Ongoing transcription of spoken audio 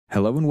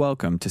Hello and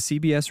welcome to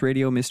CBS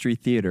Radio Mystery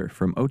Theater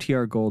from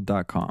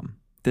OTRGold.com.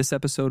 This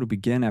episode will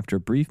begin after a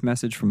brief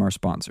message from our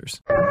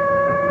sponsors.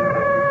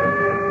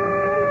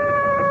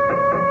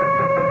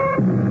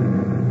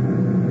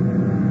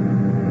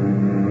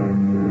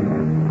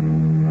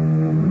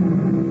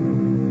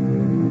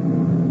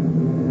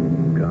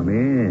 Come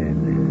in.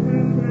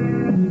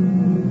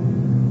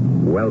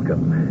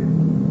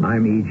 Welcome.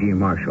 I'm E.G.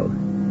 Marshall.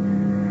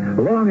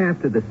 Long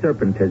after the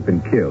serpent has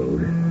been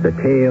killed, the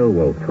tail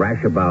will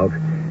thrash about,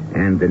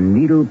 and the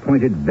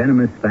needle-pointed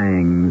venomous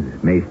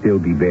fangs may still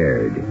be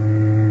bared.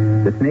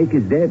 The snake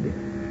is dead,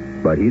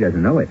 but he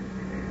doesn't know it.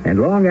 And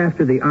long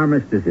after the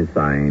armistice is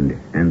signed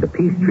and the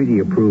peace treaty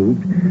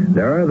approved,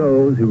 there are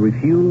those who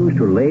refuse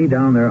to lay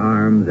down their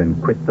arms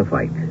and quit the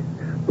fight.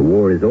 The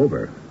war is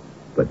over,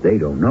 but they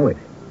don't know it.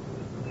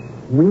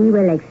 We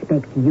will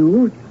expect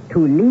you to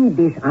lead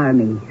this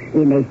army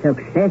in a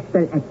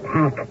successful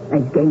attack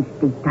against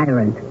the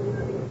tyrant.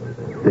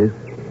 This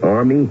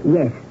army?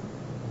 Yes,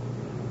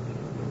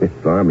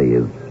 This army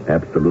is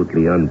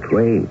absolutely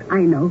untrained.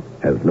 I know.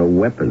 Has no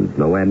weapons,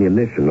 no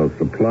ammunition, no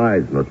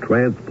supplies, no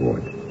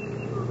transport.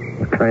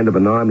 What kind of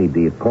an army do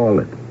you call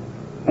it?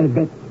 A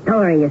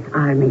victorious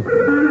army.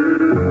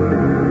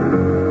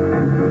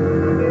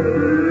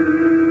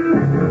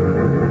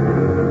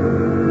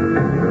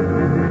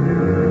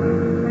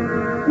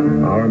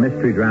 Our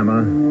mystery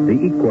drama, The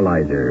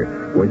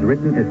Equalizer, was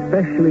written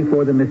especially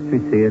for the Mystery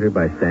Theater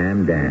by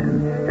Sam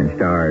Dan and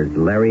stars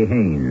Larry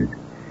Haynes.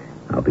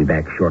 I'll be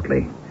back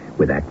shortly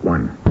with Act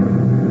One.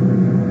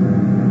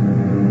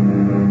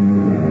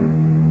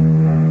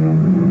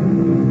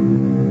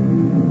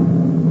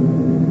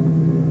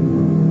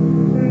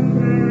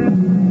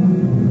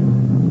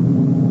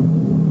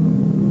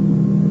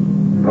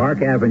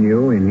 Park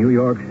Avenue in New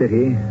York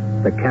City,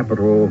 the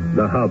capital,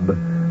 the hub,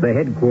 the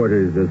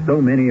headquarters of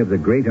so many of the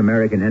great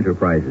American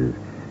enterprises,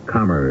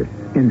 commerce,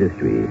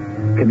 industry,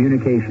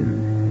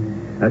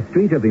 communications. A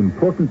street of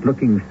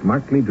important-looking,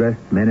 smartly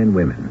dressed men and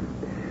women.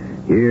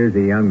 Here's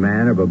a young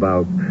man of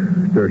about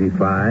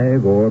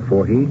 35 or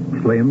 40,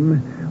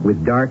 slim,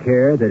 with dark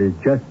hair that is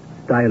just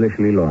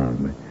stylishly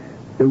long.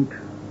 Suit,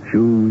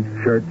 shoes,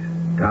 shirt,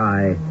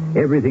 tie,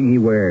 everything he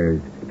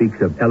wears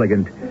speaks of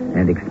elegant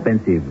and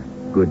expensive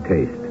good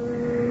taste.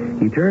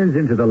 He turns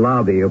into the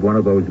lobby of one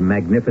of those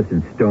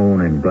magnificent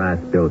stone and glass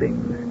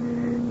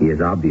buildings. He is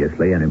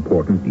obviously an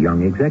important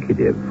young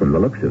executive from the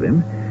looks of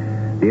him.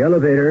 The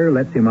elevator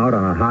lets him out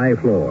on a high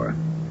floor.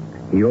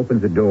 He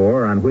opens a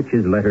door on which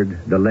is lettered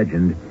the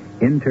legend,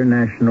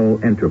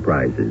 International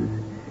Enterprises.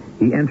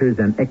 He enters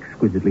an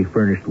exquisitely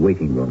furnished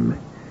waiting room.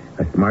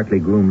 A smartly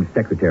groomed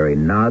secretary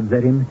nods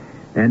at him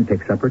and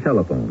picks up her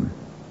telephone.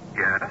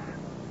 Yes?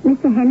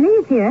 Mr. Henley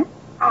is here.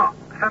 Oh,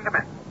 send him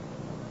in.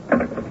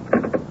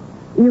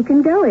 You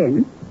can go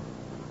in.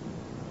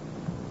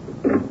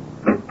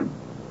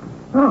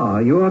 Ah,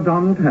 you are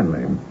Donald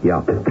Henley.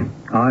 Yeah.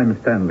 I'm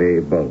Stanley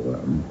Bulwer.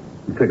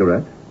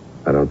 Cigarette?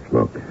 I don't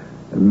smoke.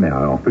 May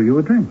I offer you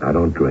a drink? I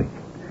don't drink.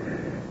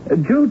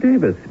 Joe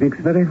Davis speaks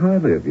very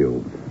highly of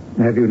you.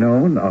 Have you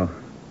known,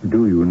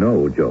 do you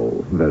know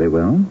Joe very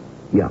well?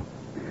 Yeah.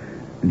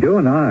 Joe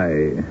and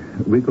I,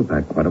 we go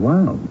back quite a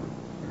while.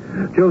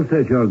 Joe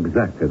says you're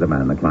exactly the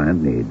man the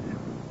client needs.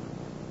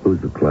 Who's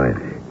the client?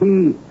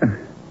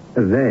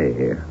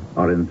 They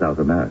are in South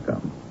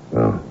America.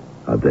 Oh,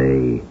 are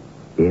they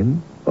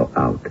in or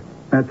out?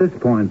 At this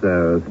point,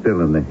 they're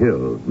still in the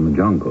hills, in the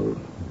jungles.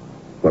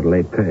 What'll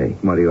they pay?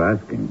 What are you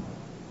asking?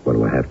 What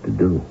do I have to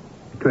do?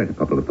 Train a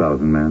couple of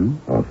thousand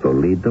men. Also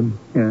lead them?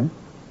 Yes.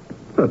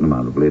 Certain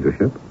amount of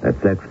leadership.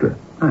 That's extra.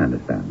 I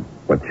understand.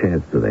 What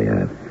chance do they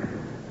have?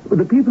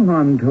 The people,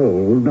 I'm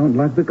told, don't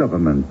like the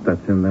government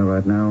that's in there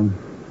right now.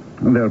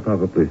 They'll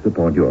probably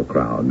support your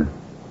crowd.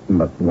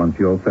 But once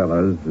your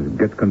fellas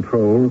get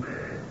control,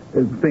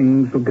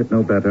 things will get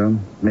no better,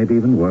 maybe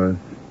even worse.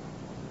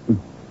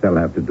 They'll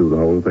have to do the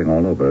whole thing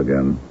all over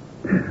again.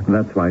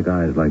 That's why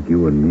guys like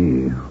you and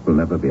me will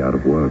never be out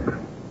of work.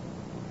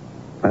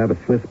 I have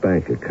a Swiss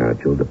bank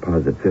account. You'll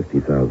deposit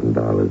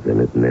 $50,000 in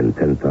it and then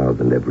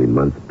 $10,000 every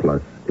month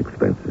plus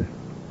expenses.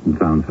 It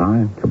sounds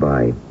high.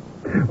 Goodbye.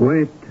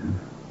 Wait.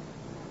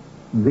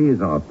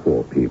 These are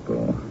poor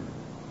people.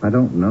 I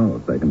don't know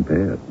if they can pay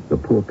it. The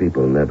poor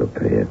people never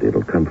pay it.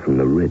 It'll come from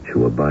the rich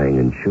who are buying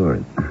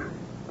insurance.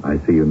 I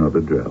see you know the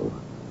drill.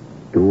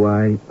 Do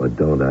I or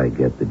don't I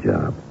get the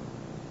job?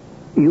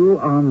 You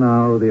are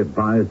now the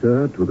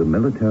advisor to the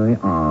military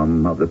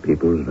arm of the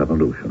People's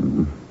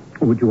Revolution.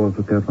 Would you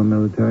also care for a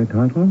military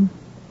title?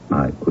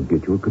 I could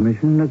get you a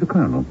commission as a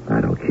colonel. I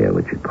don't care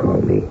what you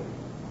call me.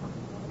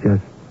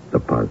 Just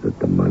deposit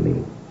the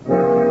money.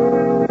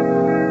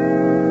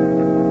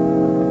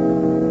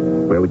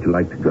 Where would you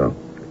like to go?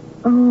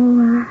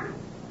 Oh,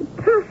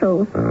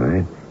 Trussell's. All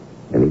right.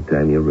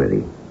 Anytime you're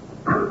ready.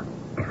 Oh,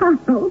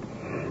 Donald,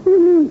 you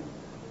mean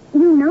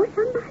you know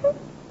somebody?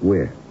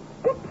 Where?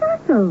 At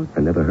Trussell's.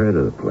 I never heard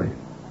of the place.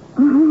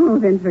 Oh,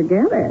 then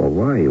forget it. Well,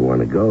 why? You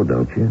want to go,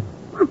 don't you?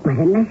 Oh, but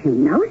unless you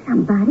know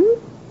somebody.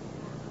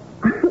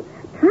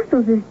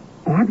 Trussell's is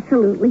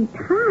absolutely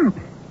tops.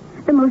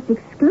 The most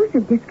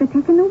exclusive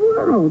discotheque in the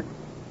world.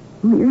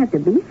 Well, you have to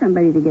be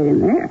somebody to get in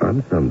there.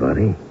 I'm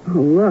somebody. Oh,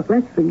 look,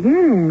 let's forget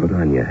it. Put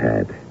on your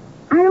hat.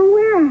 I don't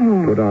wear a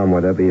hat. Put on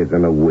whatever you're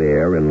going to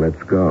wear and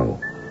let's go.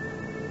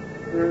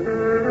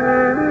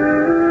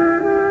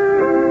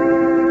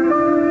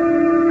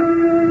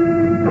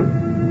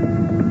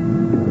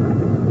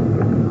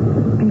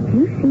 Did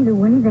you see the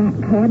way that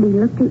cabbie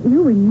looked at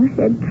you when you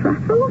said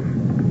truffles?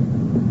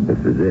 This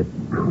is it.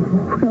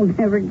 Oh, we'll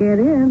never get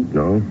in.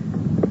 No?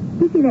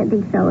 You see that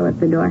big fellow at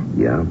the door?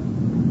 Yeah?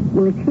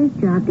 Well, it's his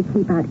job to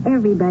keep out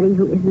everybody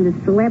who isn't a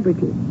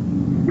celebrity.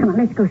 Come on,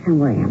 let's go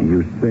somewhere else.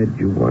 You said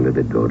you wanted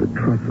to go to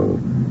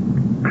Trussell's.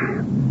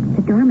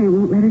 The doorman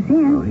won't let us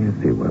in. Oh, yes,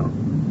 he will.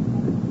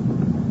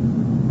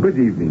 Good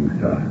evening,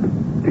 sir.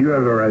 Do you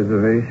have a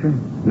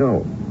reservation?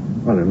 No.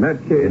 Well, in that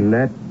case... In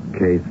that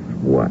case,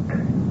 what?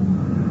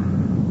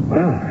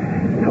 Well,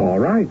 all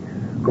right.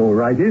 Go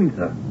right in,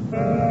 sir.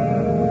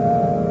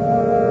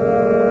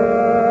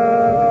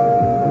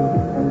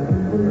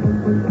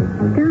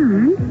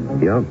 Don?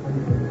 Yeah?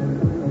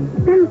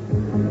 Now,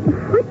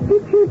 what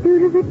did you do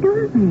to the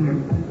doorman?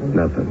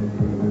 Nothing.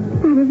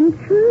 That isn't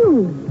true.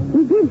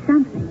 You did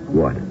something.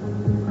 What?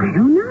 I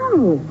don't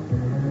know.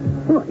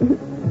 Well,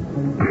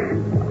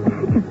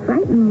 such a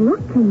frightened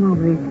look came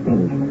over his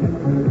face.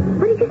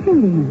 What did you say to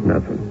him?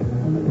 Nothing.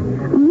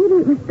 Maybe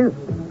it was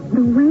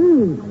the way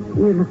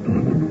you looked at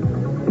him.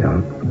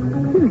 Yeah?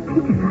 He was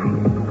petrified.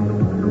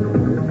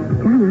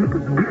 Don,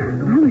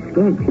 I was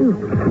scared, too.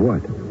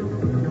 What?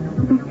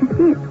 That's just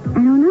it. I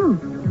don't know.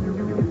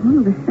 All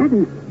of a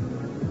sudden,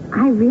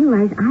 I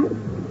realized I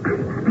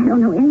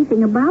don't know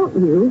anything about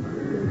you.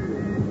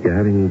 You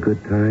having a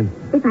good time?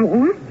 If I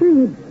asked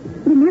you,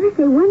 you'd never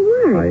say one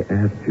word. I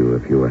asked you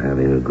if you were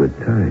having a good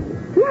time.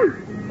 Yeah,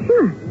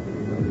 sure.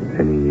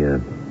 Any,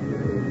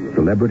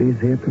 celebrities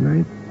here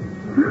tonight?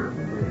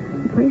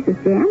 The place is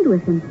jammed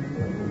with them.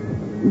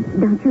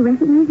 Don't you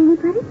recognize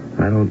anybody?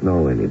 I don't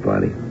know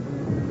anybody.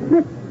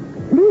 But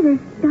these are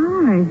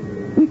stars.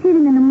 You see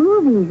them in the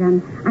movies,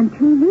 on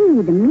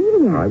TV, the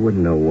media. I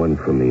wouldn't know one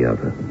from the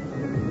other.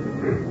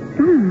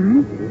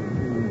 Don,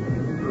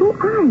 who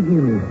are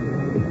you?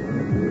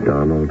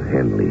 Donald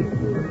Henley.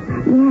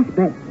 Yes,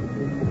 but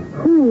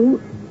who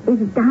is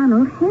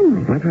Donald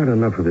Henley? I've had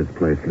enough of this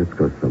place. Let's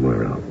go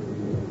somewhere else.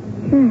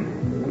 Sure,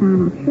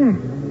 Donald, sure.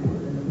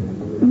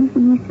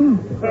 Anything you say.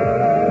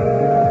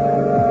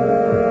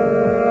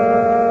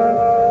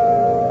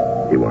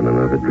 You want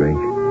another drink?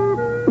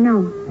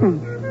 No,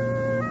 thanks.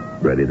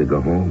 Ready to go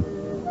home?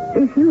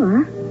 If you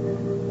are.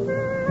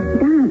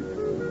 Don,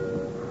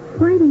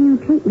 why do you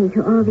take me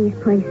to all these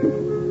places?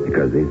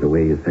 Because these are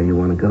where you say you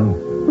want to go.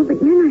 Well,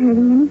 but you're not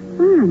having any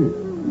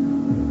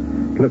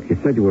fun. Look, you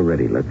said you were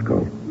ready. Let's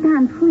go.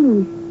 Don,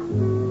 please.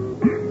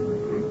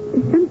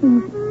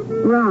 Something's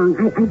wrong.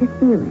 I just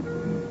feel it.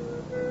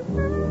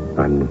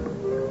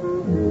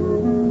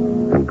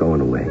 I'm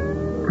going away.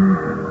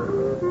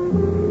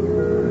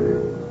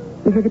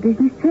 Is it a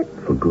business trip?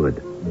 For good.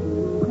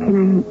 Can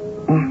I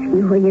ask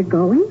you where you're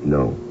going?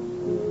 No.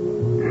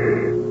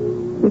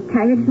 You're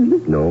tired of me?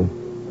 No.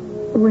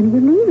 When are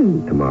you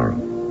leaving? Tomorrow.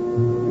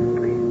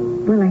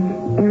 Will I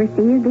ever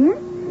see you again?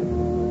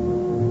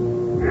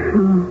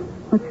 Oh,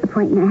 what's the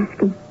point in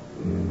asking?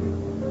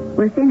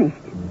 We're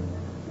finished,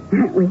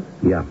 aren't we?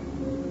 Yeah.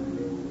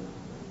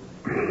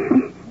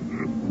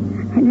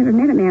 I never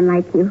met a man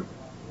like you.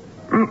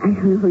 I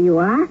don't know who you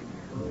are,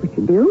 what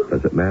you do.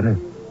 Does it matter?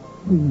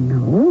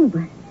 No,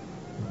 but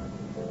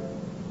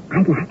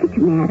I'd like it to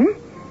matter.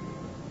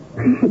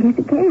 I guess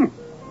it can't.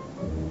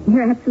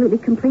 You're absolutely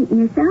complete in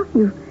yourself.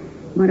 You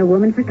want a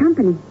woman for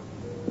company.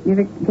 It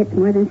never gets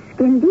more than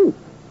skin deep.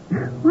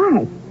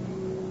 Why?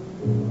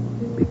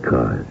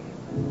 Because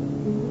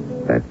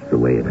that's the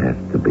way it has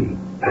to be.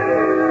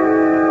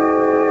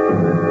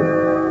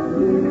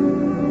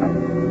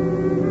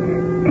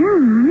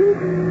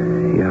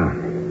 Don? Yeah.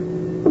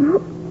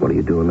 What are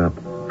you doing up?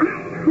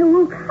 I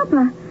woke up.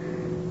 I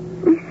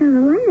saw the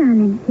light on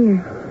in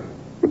here.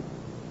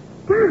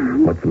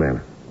 Don? What's the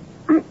matter?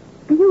 Are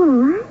you all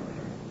right?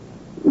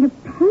 You're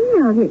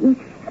pale. You're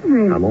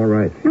shivering. I'm all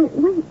right. No,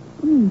 wait.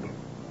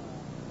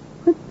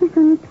 What's this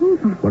on the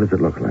table? What does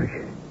it look like?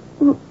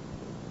 Well,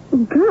 a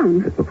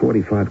gun. It's a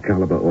 .45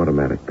 caliber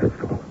automatic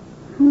pistol.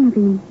 I never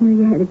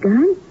knew you had a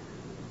gun.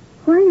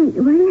 Why do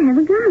you have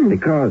a gun?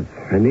 Because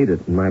I need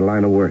it in my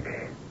line of work.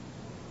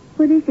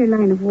 What is your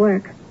line of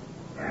work?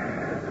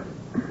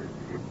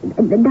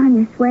 Don,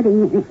 you're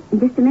sweating.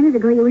 Just a minute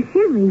ago, you were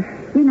shivering.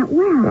 You're not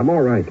well. I'm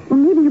all right. Well,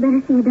 maybe you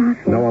better see a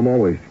doctor. No, I'm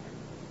always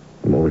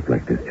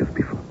like this just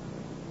before.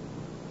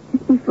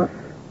 Just before.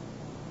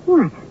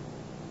 What?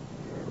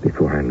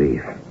 Before I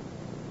leave.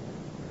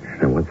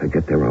 And once I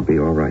get there, I'll be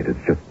all right.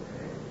 It's just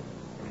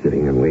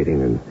sitting and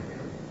waiting and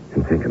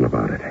thinking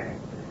about it.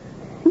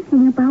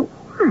 Thinking about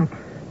what?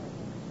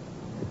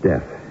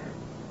 Death.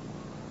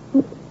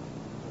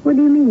 What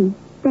do you mean,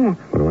 death?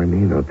 What do I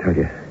mean? I'll tell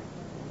you.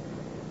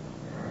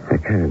 I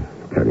can't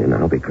tell you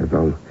now because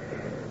I'll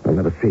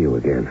never see you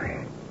again.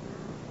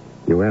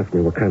 You asked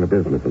me what kind of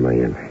business am I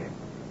in.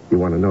 You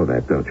want to know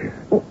that, don't you?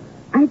 Oh,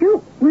 I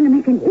don't want to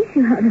make an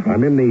issue out of it.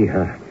 I'm in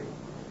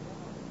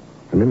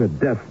the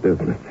death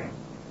business.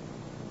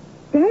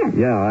 Death?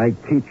 Yeah, I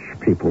teach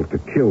people to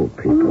kill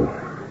people.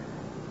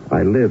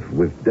 I live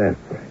with death.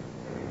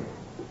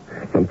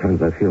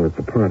 Sometimes I feel it's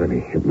a part of me.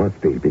 It must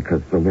be,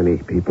 because so many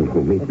people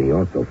who meet me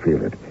also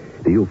feel it.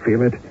 Do you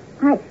feel it?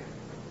 It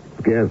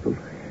scares them.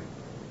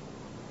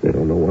 They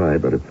don't know why,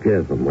 but it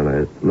scares them when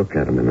I look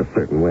at them in a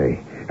certain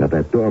way. Now,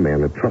 that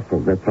doorman at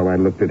Trussell, that's how I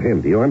looked at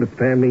him. Do you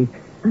understand me?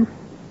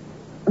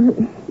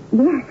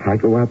 Yes. I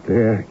go out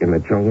there in the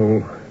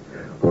jungle,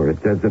 or a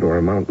desert, or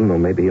a mountain, or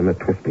maybe in the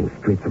twisting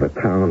streets of a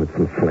town. It's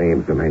in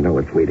flames, and I know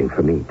it's waiting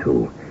for me,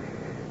 too.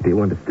 Do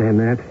you understand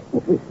that?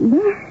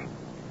 Yes.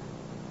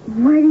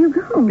 Where do you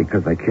go?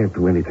 Because I can't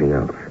do anything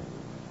else.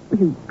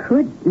 You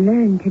could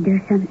learn to do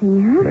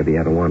something else. Maybe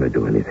I don't want to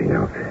do anything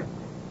else.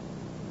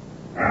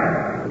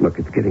 Look,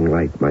 it's getting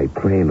light. My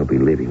plane will be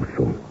leaving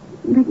soon.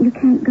 But you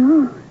can't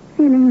go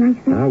feeling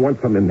like that. Once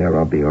I'm in there,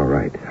 I'll be all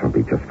right. I'll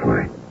be just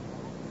fine.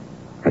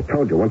 I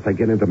told you, once I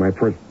get into my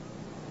first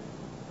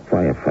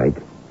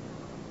firefight,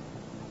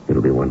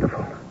 it'll be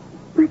wonderful.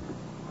 But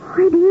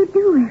why do you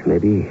do it?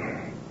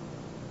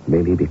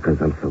 Maybe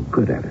because I'm so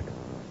good at it.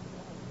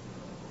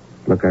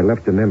 Look, I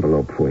left an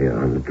envelope for you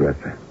on the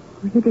dresser.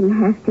 You didn't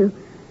have to.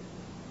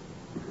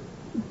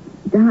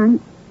 Don,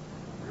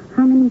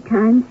 how many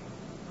times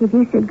have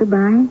you said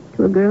goodbye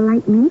to a girl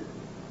like me?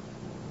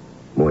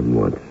 More than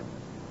once.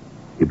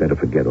 You better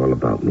forget all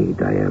about me,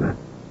 Diana.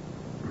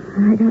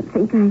 I don't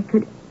think I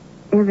could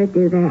ever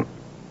do that.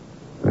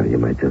 Well, you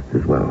might just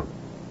as well.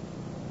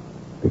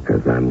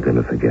 Because I'm going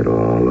to forget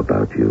all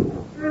about you.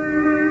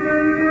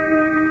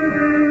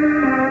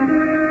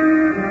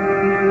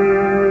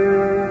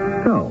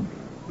 So,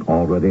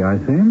 all ready, I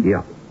see?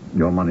 Yeah.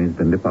 Your money's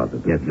been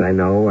deposited. Yes, I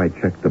know. I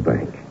checked the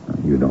bank.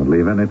 You don't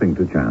leave anything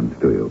to chance,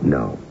 do you?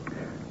 No.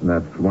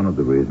 That's one of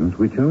the reasons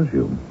we chose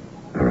you.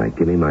 All right,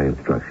 give me my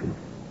instructions.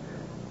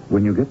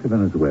 When you get to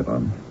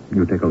Venezuela,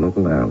 you take a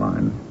local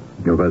airline.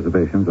 Your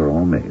reservations are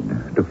all made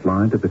to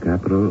fly to the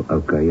capital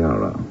of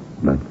Guyara.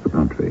 That's the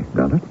country.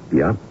 Got it?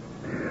 Yeah?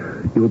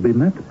 You will be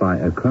met by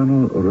a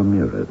Colonel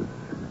Ramirez,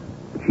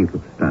 chief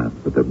of staff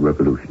with the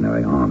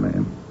Revolutionary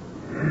Army.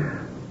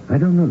 I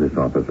don't know this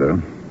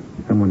officer.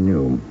 Someone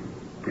new.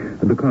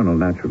 The colonel,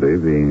 naturally,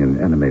 being in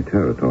enemy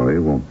territory,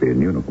 won't be in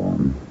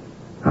uniform.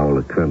 How will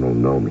the colonel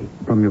know me?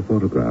 From your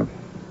photographs,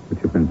 which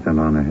have been sent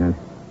on ahead.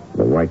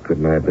 Well, why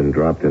couldn't I have been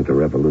dropped into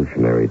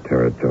revolutionary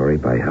territory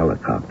by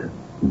helicopter?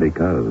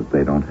 Because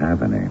they don't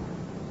have any.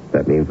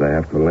 That means I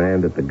have to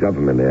land at the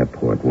government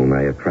airport. Won't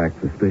I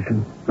attract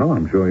suspicion? Oh,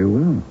 I'm sure you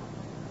will.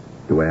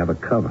 Do I have a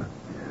cover?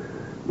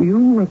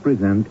 You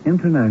represent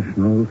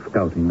International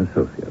Scouting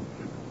Associates.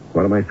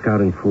 What am I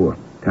scouting for?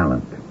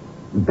 Talent.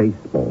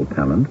 Baseball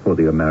talent for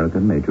the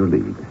American Major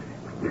Leagues.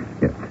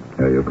 Yes,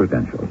 here are your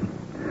credentials.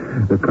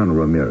 The Colonel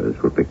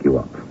Ramirez will pick you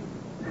up.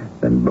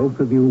 Then both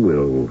of you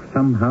will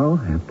somehow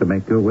have to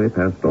make your way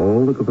past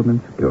all the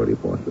government security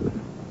forces.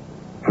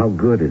 How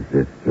good is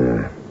this,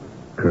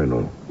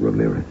 Colonel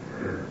Ramirez?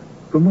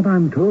 From what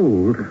I'm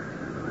told,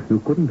 you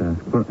couldn't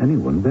ask for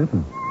anyone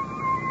better.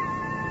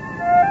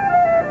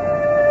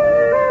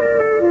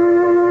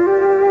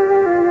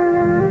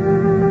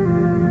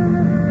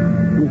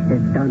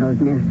 Mr.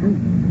 Donald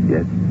Nelson,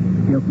 Yes.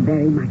 look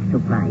very much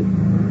surprised.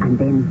 And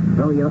then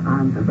throw your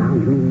arms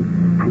around me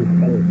and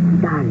say,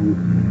 darling.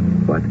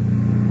 What?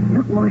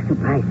 Look more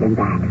surprised than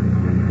that.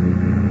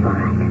 All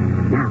right.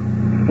 Now,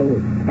 say,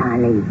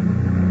 darling.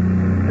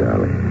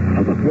 Darling.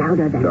 And it's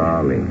louder than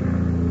Darling.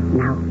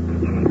 Now,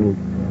 kiss me.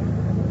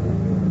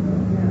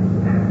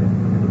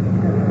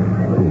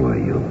 Who are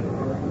you?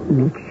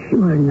 Make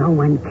sure no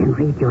one can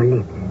read your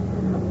lips.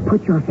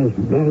 Put your face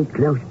very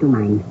close to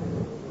mine.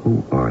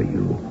 Who are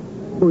you?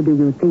 Who do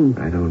you think?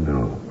 I don't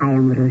know. I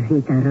am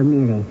Rosita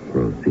Ramirez.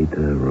 Rosita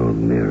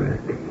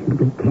Ramirez.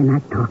 We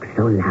cannot talk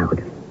so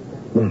loud.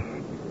 Yes,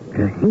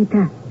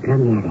 Rosita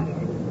Ramirez.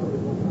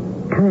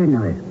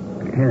 Colonel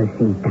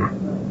Rosita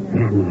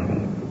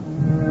Ramirez.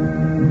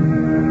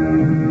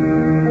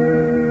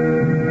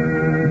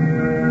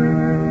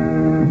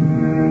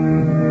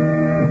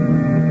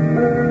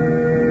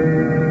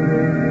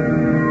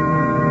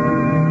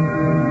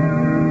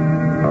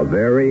 A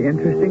very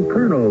interesting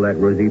colonel, that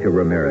Rosita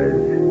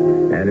Ramirez.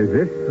 And is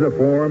this the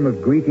form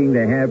of greeting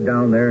they have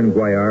down there in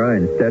Guayara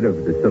instead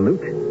of the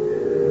salute?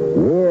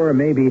 War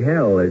may be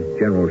hell, as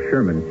General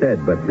Sherman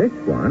said, but this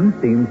one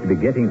seems to be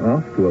getting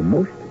off to a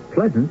most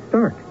pleasant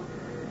start.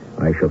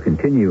 I shall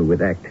continue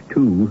with Act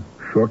 2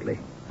 shortly.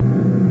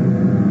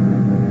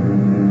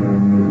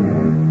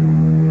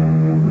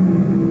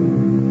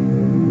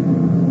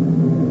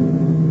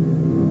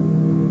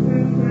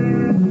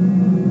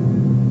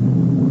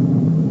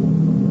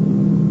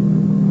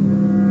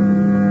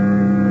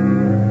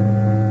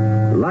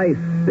 Life,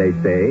 they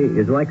say,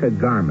 is like a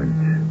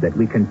garment that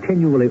we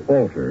continually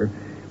alter,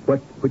 but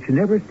which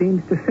never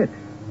seems to fit.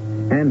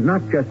 And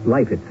not just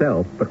life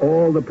itself, but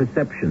all the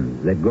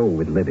perceptions that go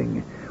with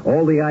living,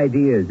 all the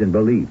ideas and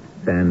beliefs,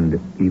 and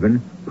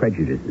even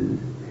prejudices.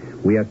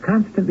 we are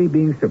constantly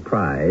being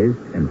surprised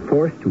and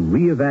forced to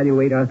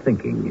reevaluate our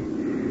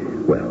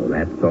thinking. Well,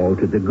 that's all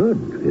to the good,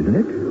 isn't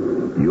it?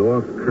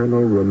 You're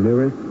Colonel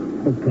Ramirez?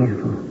 Be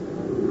careful.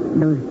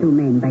 Those two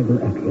men by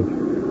the exit.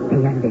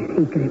 They are the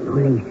secret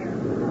police.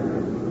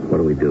 What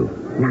do we do?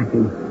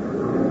 Nothing.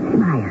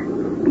 Smile.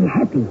 Be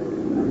happy.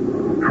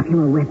 Have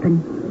you a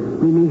weapon?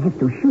 We may have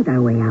to shoot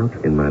our way out.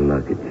 In my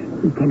luggage.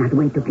 We cannot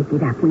wait to pick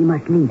it up. We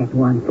must leave at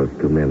once. Those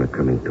two men are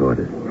coming toward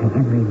us. I have a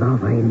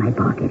revolver in my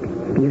pocket.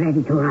 Be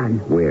ready to run.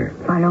 Where?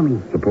 Follow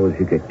me. Suppose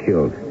you get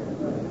killed.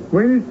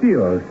 Buenos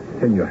dias,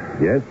 senor.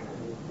 Yes?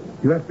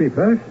 You asked me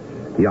first?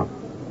 Yeah.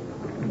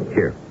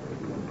 Here.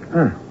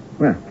 Ah,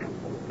 well.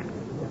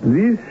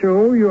 This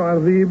show you are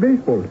the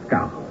baseball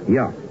scout.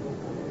 Yeah.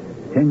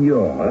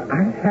 Senor,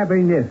 I have a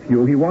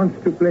nephew. He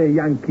wants to play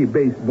Yankee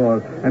baseball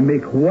and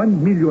make $1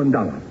 million.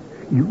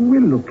 You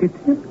will look at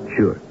him?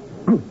 Sure.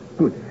 Good,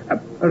 good.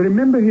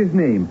 Remember his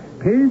name,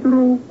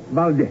 Pedro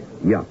Valdez.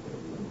 Yeah.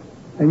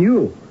 And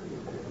you?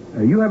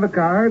 You have a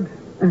card?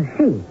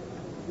 See.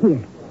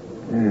 Here.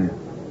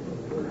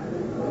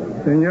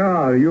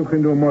 Senor, you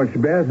can do much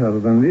better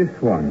than this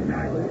one.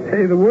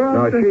 Say the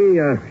word.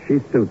 No, she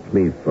suits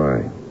me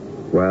fine.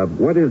 Well,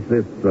 what is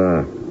this,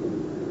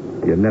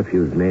 your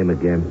nephew's name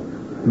again?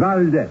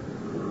 Valdez.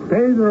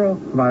 Pedro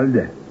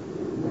Valdez.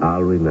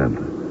 I'll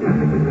remember.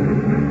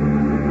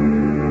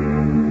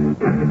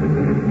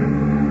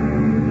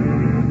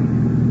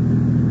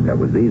 That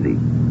was easy.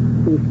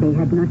 If they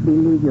had not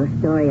believed your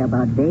story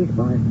about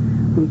baseball,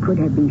 we could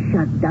have been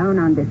shot down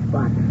on the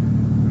spot.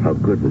 How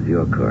good was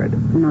your card?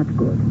 Not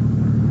good.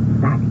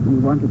 But he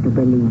wanted to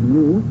believe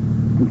you,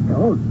 and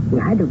so he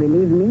had to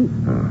believe me.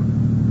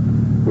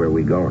 Where are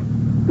we going?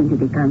 Into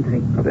the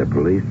country. Are there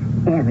police?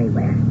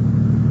 Everywhere.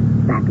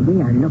 But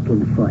we are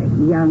looking for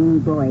young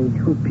boys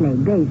who play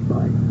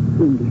baseball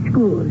in the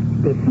schools,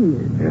 the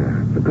fields.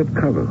 Yeah, it's a good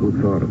cover. Who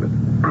thought of it?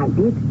 I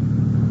did.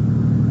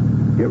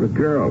 You're a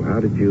girl. How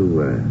did you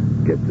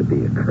get to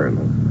be a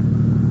colonel?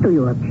 Do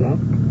you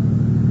object?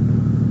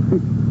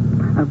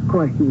 Of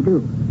course you do.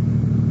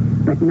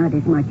 But not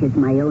as much as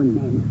my own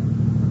men.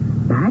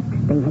 But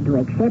they had to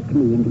accept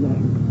me in the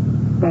end.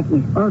 That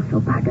is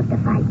also part of the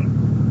fight.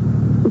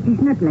 It is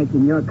not like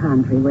in your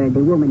country where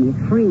the woman is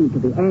free to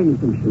be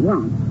anything she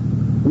wants.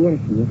 Here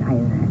she is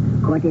either a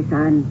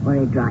courtesan or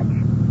a drudge,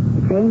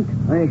 a saint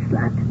or a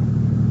slut.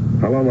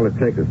 How long will it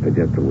take us to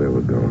get to where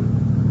we're going?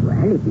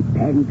 Well, it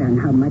depends on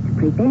how much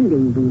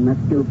pretending we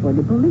must do for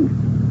the police.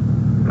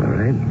 All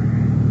right.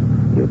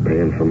 You're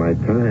paying for my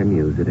time.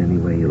 Use it any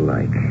way you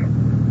like.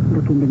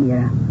 Look in the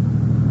mirror.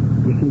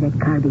 You see that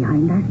car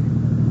behind us?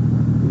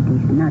 It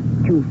is not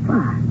too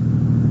far.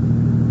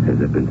 Has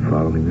it been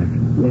following us?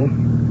 Yes.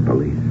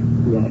 Police?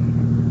 Yes.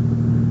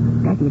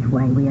 That is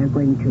why we are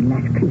going to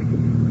Las Cruces.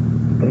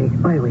 There is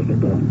always a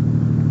game.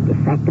 The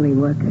factory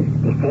workers,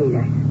 the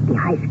sailors, the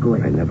high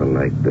school. I never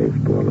liked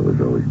baseball. It was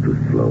always too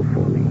slow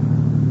for me.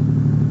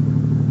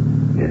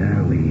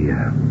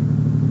 Yeah,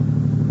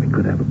 we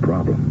could have a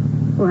problem.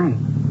 Why?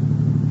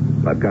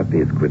 I've got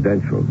these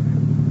credentials.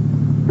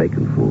 They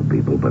can fool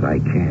people, but I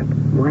can't.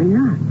 Why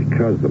not?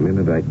 Because the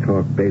minute I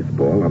talk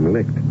baseball, I'm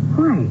licked.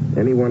 Why?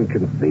 Anyone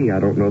can see I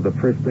don't know the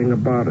first thing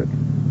about it.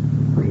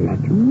 Well, let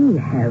me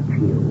help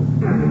you.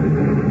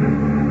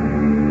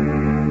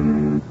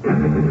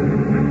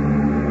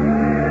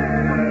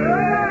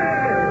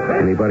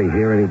 Anybody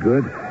here any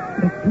good?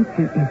 The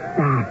pitcher is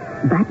fast,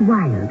 but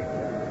wild.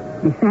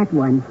 The fat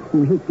one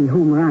who hit the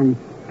home run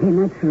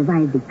cannot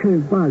survive the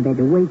curveball that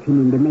awaits him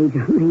in the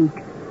major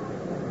league.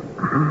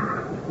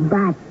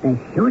 But the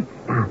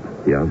shortstop,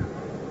 Yeah,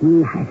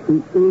 he has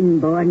the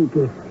inborn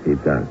gift. he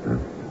does, huh?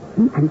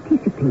 He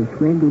anticipates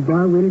where the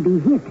ball will be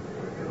hit.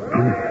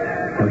 And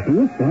so he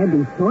is there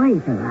before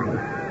it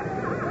arrives.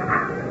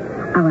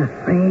 Our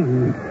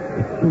friend,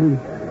 it seems,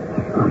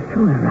 has also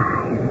arrived.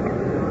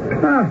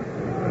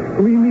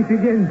 We meet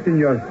again,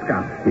 Senor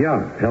Scout. Yeah,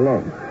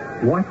 hello.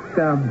 What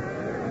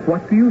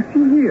do you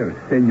see here,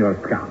 Senor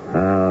Scout?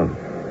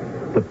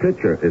 The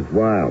pitcher is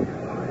wild.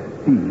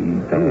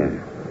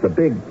 The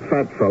big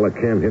fat fella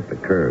can't hit the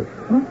curve.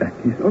 Well, that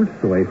is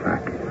also a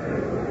fact.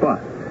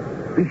 But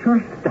the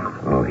shortstop.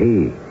 Oh,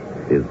 he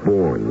is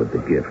born with the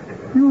gift.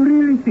 You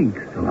really think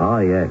so? Oh,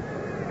 yes.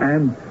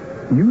 And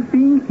you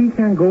think he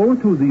can go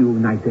to the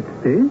United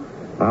States?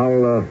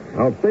 I'll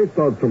say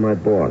so to my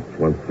boss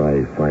once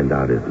I find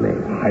out his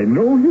name. I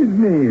know his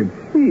name.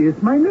 He is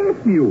my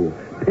nephew,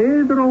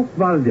 Pedro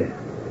Valdez.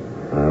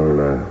 I'll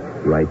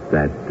write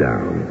that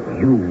down.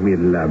 You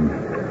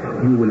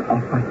will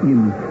offer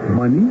him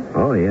money?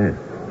 Oh, yes.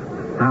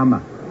 How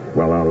much?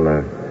 Well,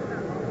 I'll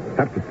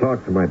have to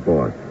talk to my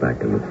boss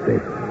back in the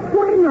States.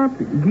 Why not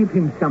give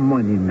him some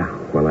money now?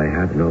 Well, I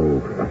have no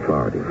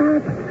authority.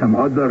 But some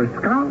other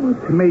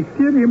scouts may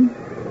steal him.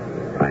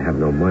 I have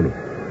no money.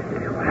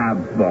 You have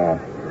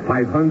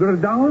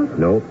 $500?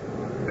 No,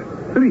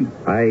 3.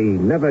 I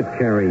never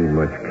carry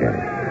much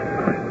cash.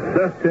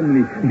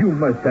 Certainly, you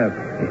must have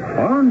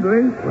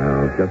 100.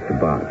 Well, just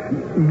about.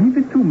 Give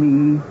it to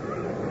me,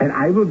 and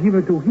I will give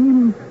it to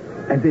him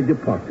as a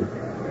deposit.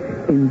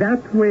 In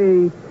that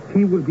way,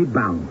 he will be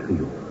bound to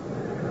you.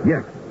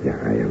 Yeah,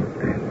 I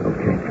understand.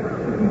 Okay.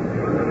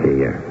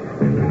 Here.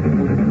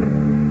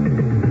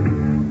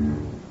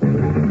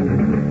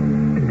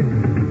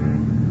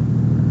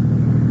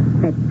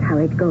 That's how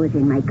it goes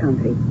in my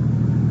country.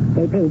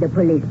 They pay the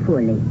police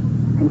poorly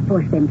and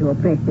force them to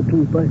oppress the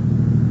people.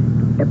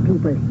 The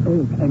people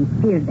hate and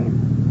fear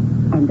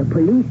them. And the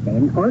police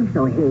then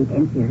also hate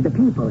and fear the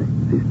people.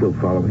 Is he still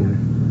following us?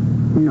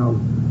 No.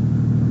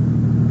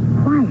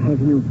 Why have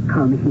you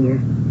come here?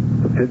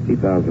 For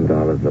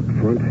 $50,000 up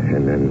front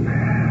and then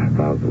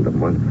 $1,000 a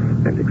month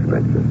and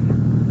expenses.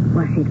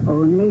 Was it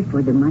only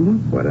for the money?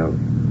 What else?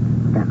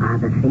 The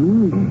other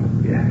things?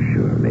 Yeah,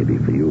 sure. Maybe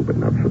for you, but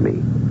not for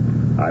me.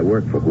 I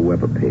work for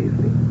whoever pays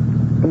me.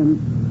 Then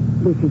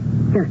this is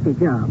just a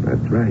job.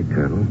 That's right,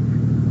 Colonel.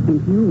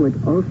 And you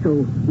would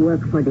also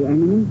work for the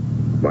enemy?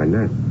 Why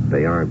not?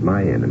 They aren't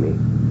my enemy.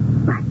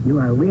 But you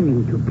are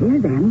willing to kill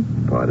them.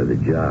 Part of the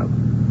job.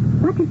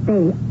 What if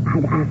they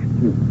had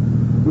asked you?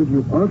 Would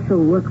you also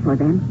work for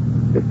them?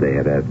 If they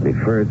had asked me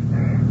first,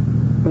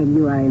 Then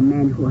you are a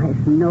man who has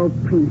no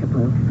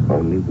principles,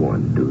 only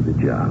one do the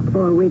job.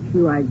 for which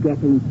you are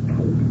getting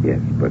paid.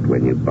 Yes, but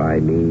when you buy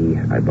me,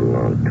 I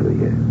belong to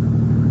you.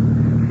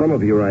 Some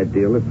of your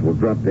idealists will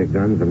drop their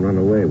guns and run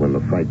away when the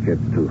fight gets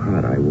too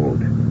hot. I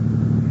won't.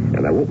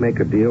 And I won't make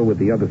a deal with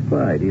the other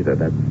side either.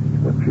 That's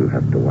what you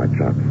have to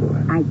watch out for.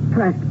 I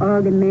trust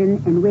all the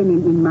men and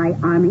women in my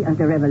army of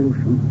the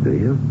revolution. Do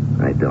you?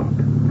 I don't.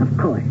 Of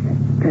course,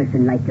 a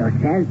person like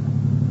yourself.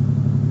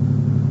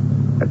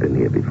 I've been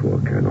here before,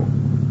 Colonel.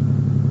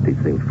 These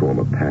things form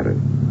a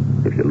pattern.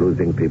 If you're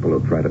losing, people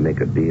will try to make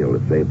a deal to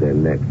save their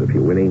necks. If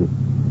you're winning,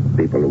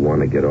 people will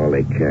want to get all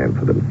they can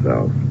for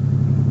themselves.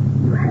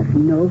 You have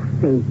no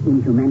faith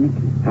in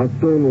humanity. How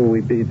soon will we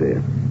be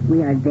there?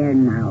 We are there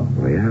now.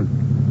 Oh, yeah?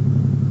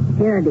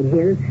 Here are the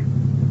hills,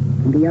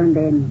 and beyond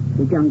them,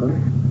 the jungles.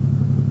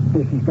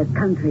 This is the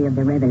country of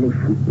the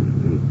revolution.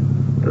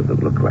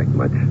 Doesn't look like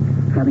much.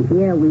 From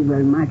here, we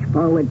will march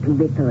forward to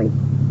victory.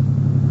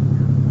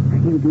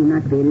 You do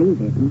not believe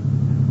it, hmm?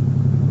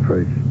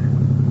 First,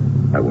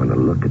 I want to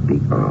look at the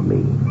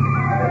army.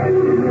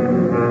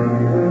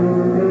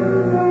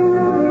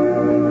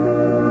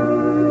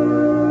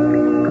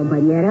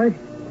 Compañeros,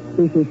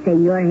 this is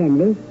Senor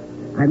Henley,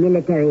 our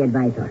military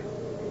advisor.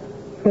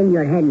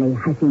 Senor Henley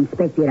has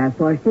inspected our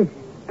forces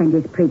and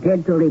is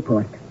prepared to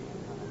report.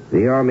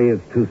 The army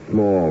is too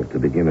small to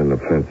begin an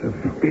offensive.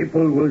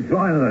 People will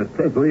join us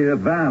if we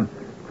advance.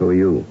 Who are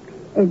you?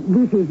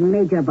 This is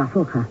Major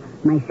Bafuja,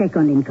 my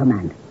second in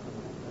command.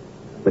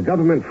 The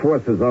government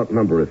forces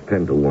outnumber us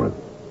 10-1.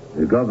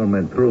 The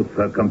government troops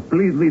are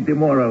completely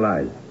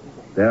demoralized.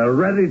 They are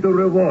ready to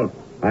revolt.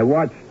 I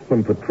watched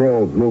some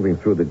patrols moving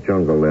through the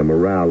jungle. Their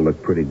morale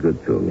looked pretty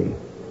good to me.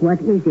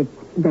 What is it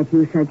that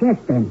you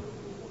suggest, then?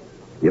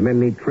 Your men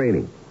need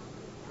training.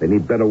 They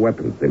need better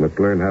weapons. They must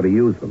learn how to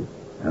use them.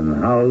 And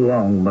how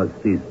long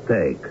must this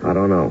take? I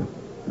don't know.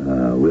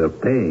 We're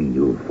paying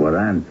you for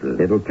answers.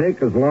 It'll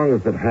take as long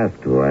as it has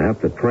to. I have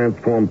to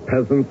transform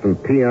peasants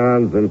and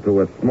peons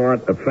into a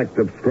smart,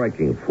 effective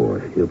striking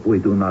force. If we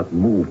do not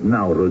move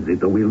now,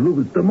 Rosita, we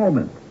lose the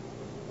moment.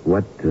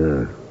 What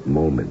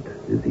moment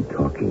is he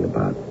talking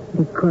about?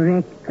 The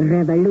correct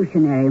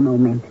revolutionary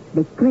moment,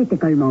 the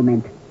critical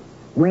moment,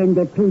 when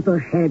the people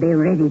shall be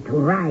ready to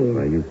rise.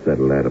 Well, you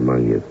settle that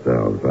among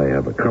yourselves. I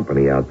have a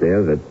company out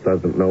there that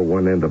doesn't know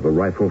one end of a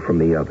rifle from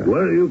the other.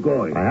 Where are you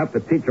going? I have to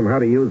teach them how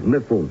to use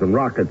missiles and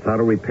rockets, how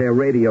to repair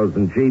radios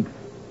and jeeps.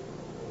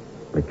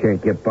 I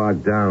can't get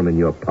bogged down in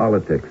your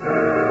politics.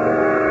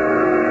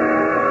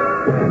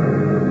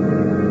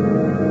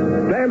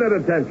 Stand at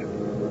attention.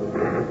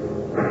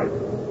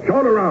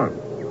 Shoulder arms.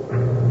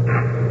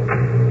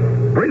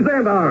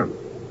 Present arms.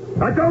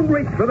 Now, don't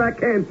reach for that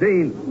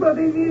canteen. But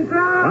it is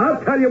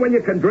I'll tell you when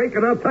you can drink,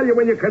 and I'll tell you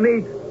when you can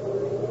eat.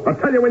 I'll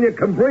tell you when you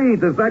can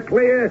breathe. Is that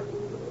clear?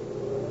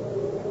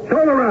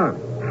 Shoulder arms.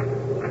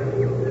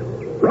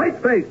 Right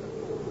face.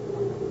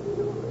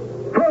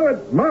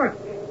 Forward, march.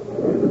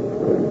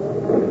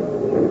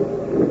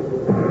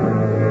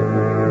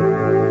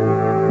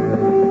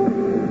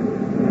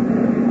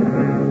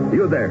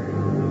 You there.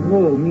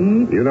 Oh,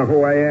 me? You know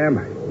who I am?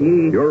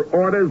 Your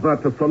orders are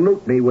to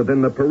salute me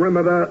within the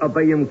perimeter of the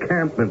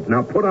encampment.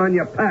 Now put on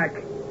your pack.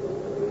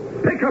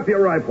 Pick up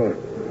your rifle.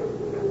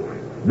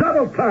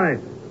 Double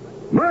time.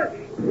 March.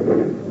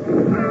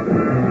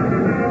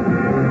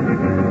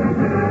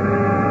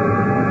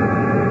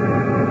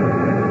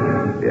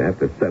 You have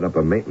to set up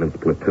a maintenance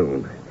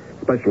platoon.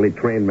 Specially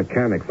trained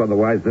mechanics.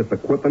 Otherwise, this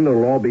equipment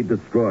will all be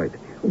destroyed.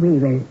 We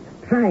will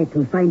try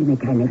to find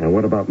mechanics. And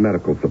what about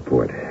medical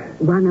support?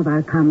 One of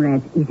our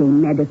comrades is a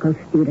medical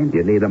student.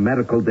 You need a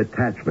medical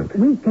detachment.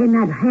 We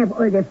cannot have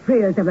all the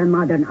frills of a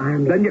modern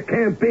army. Then you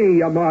can't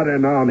be a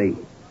modern army.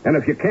 And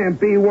if you can't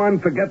be one,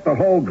 forget the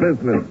whole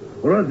business.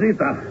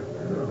 Rosita,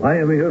 I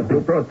am here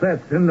to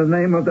protest in the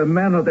name of the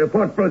men of the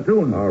 4th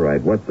Platoon. All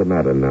right, what's the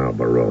matter now,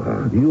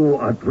 Baroja? You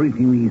are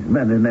treating these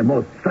men in the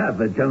most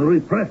savage and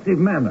repressive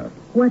manner.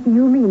 What do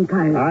you mean,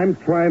 Carlos? I'm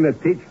trying to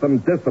teach them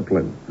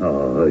discipline.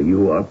 Oh,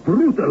 you are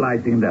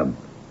brutalizing them.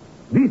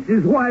 This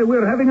is why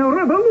we're having a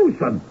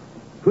revolution.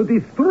 To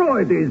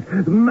destroy this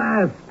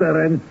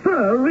master and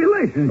sir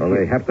relationship. Well,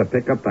 they have to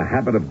pick up the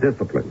habit of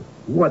discipline.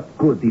 What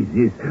good is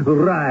this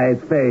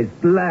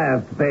right-faced,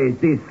 left-faced,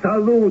 this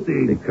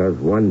saluting? Because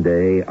one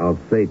day I'll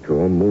say to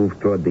them, move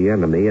toward the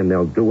enemy, and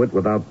they'll do it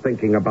without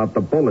thinking about the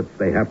bullets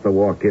they have to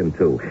walk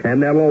into.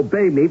 And they'll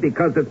obey me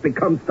because it's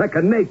become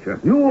second nature.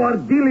 You are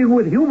dealing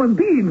with human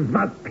beings,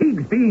 not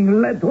pigs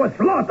being led to a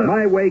slaughter.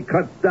 My way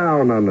cuts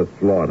down on the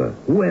slaughter.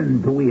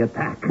 When do we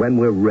attack? When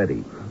we're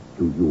ready.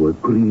 Do you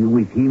agree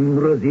with him,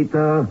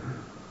 Rosita?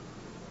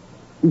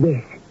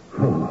 Yes.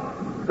 Oh,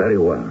 very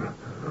well.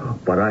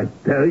 But I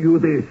tell you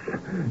this,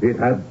 it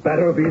had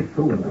better be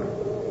soon.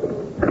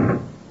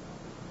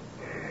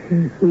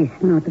 He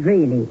is not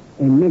really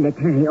a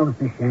military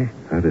officer.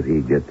 How did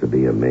he get to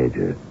be a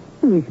major?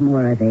 He is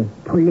more of a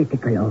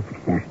political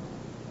officer.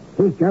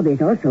 His job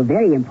is also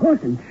very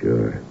important.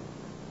 Sure.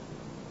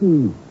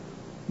 He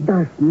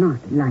does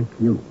not like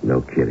you. No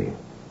kidding.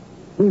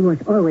 He was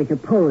always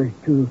opposed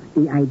to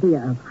the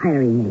idea of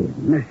hiring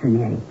a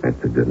mercenary.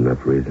 That's a good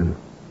enough reason.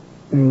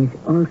 There is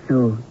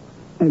also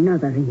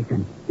another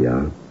reason.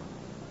 Yeah?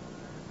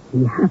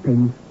 He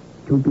happens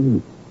to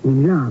be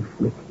in love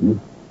with me.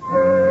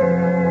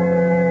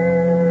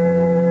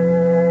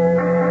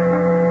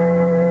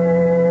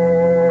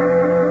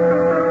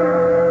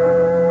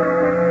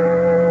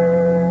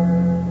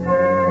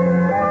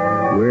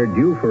 We're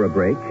due for a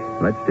break.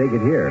 Let's take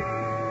it here.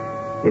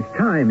 It's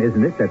time,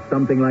 isn't it, that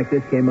something like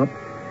this came up?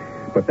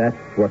 But that's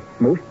what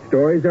most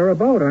stories are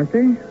about, aren't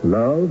they?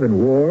 Love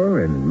and war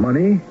and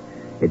money.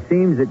 It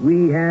seems that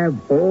we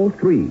have all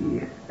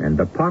three, and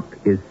the pot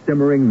is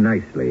simmering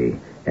nicely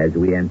as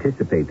we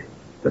anticipate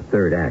the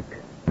third act.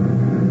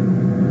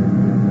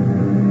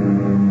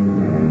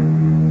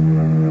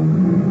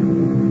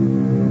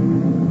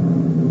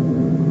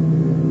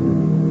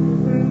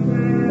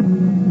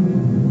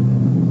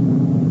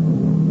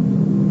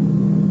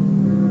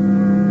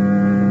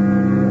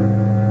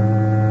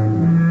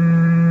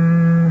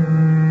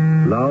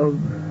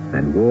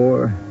 And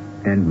war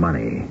and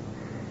money.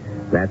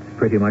 That's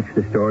pretty much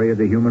the story of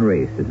the human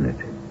race, isn't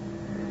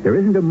it? There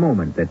isn't a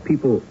moment that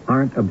people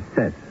aren't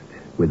obsessed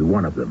with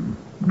one of them,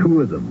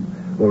 two of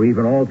them, or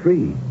even all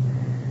three.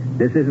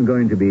 This isn't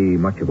going to be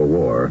much of a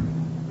war.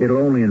 It'll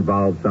only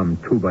involve some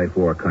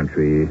 2x4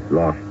 country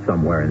lost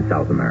somewhere in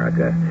South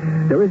America.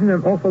 There isn't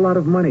an awful lot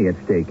of money at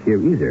stake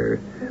here either.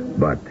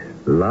 But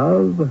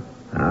love?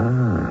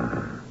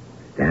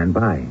 Stand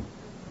by.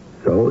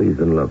 So he's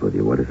in love with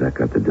you. What has that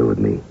got to do with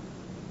me?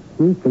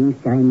 He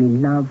thinks I'm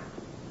in love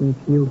with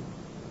you.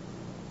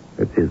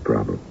 That's his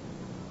problem.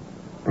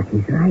 But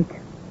he's right.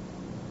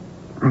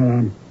 I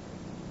am.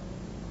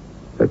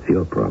 That's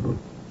your problem.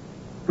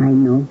 I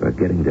know. Now,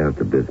 getting down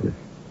to business.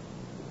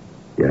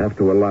 You have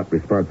to allot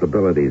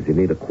responsibilities. You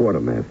need a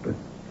quartermaster.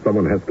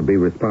 Someone has to be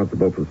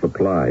responsible for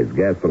supplies,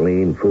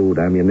 gasoline, food,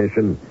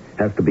 ammunition.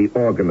 Has to be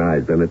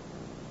organized, and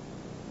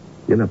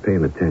you're not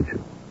paying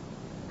attention.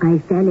 I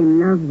fell in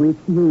love with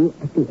you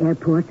at the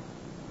airport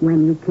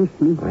when you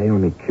kissed me. I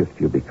only kissed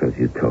you because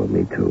you told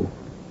me to.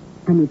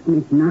 And it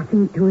meant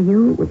nothing to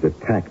you? It was a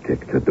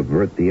tactic to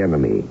divert the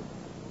enemy.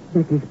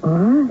 That is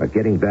all?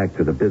 Getting back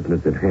to the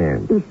business at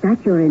hand. Is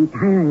that your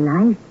entire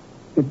life?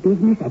 The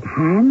business at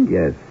hand?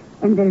 Yes.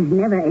 And there's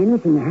never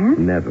anything else?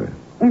 Never.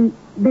 And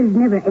there's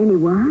never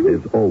anyone?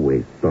 There's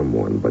always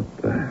someone, but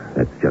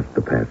that's just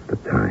to pass the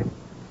time.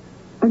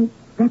 And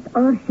that's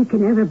all she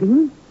can ever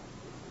be?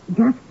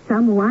 Just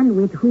someone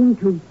with whom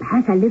to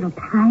pass a little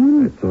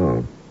time? That's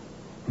all.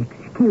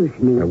 Excuse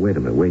me. Now, wait a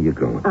minute. Where are you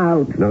going?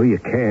 Out. No, you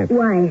can't.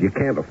 Why? You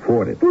can't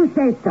afford it. Who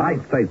says so? I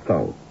say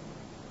so.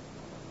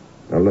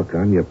 Now, look,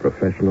 I'm your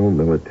professional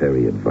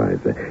military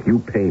advisor. You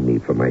pay me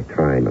for my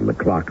time, and the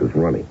clock is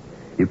running.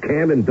 You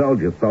can't indulge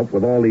yourself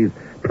with all these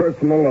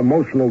personal,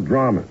 emotional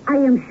dramas. I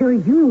am sure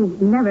you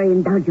never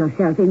indulge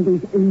yourself in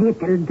these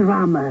little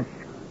dramas.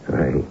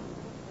 I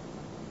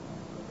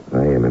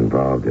am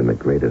involved in the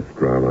greatest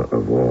drama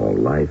of all,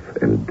 life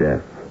and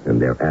death,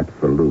 and they're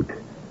absolute.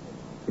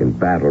 In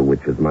battle,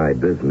 which is my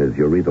business,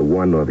 you're either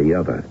one or the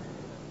other.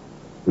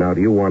 Now,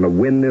 do you want to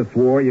win this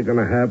war you're going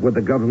to have with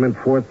the government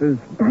forces?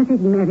 Does it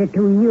matter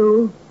to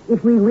you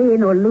if we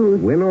win or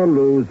lose? Win or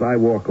lose, I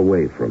walk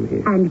away from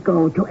here. And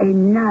go to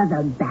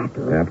another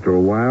battle? After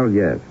a while,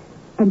 yes.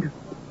 And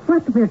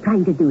what we're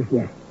trying to do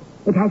here,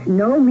 it has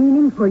no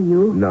meaning for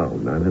you? No,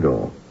 not at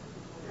all.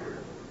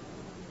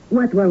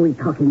 What were we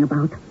talking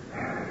about?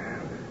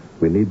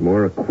 We need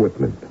more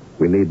equipment.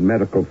 We need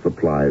medical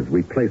supplies,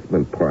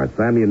 replacement parts,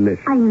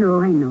 ammunition. I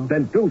know.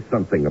 Then do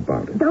something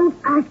about it. Don't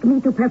ask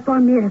me to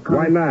perform miracles.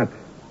 Why not?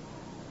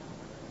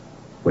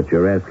 What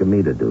you're asking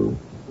me to do.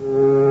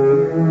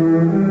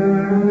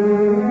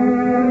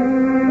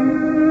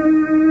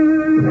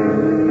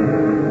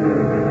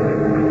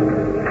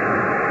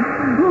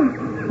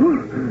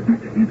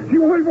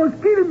 You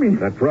almost killed me.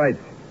 That's right.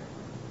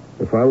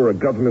 If I were a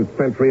government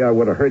sentry, I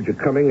would have heard you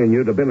coming and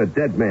you'd have been a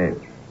dead man.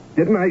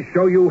 Didn't I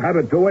show you how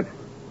to do it?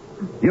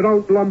 You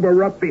don't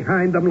lumber up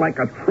behind them like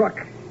a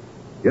truck.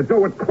 You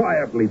do it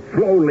quietly,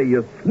 slowly.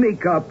 You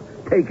sneak up,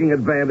 taking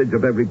advantage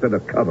of every bit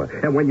of cover.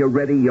 And when you're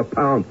ready, you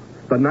pounce.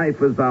 The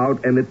knife is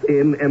out, and it's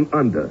in and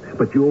under.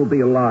 But you'll be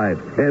alive.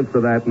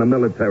 Answer that in a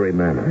military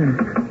manner.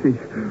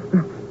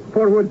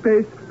 Forward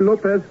base,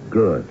 Lopez.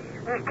 Good.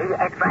 Is the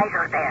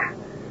advisor there?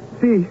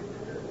 See,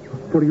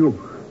 for you.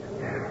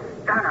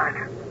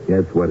 Donald,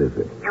 Yes, what is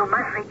it? you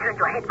must return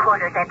to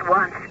headquarters at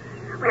once.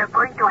 We are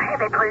going to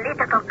have a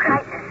political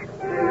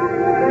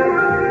crisis.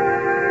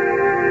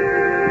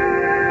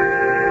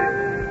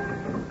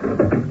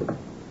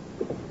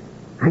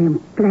 I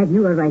am glad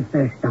you arrived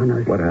first,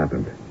 Donald. What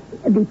happened?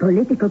 The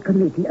political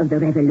committee of the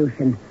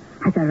revolution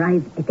has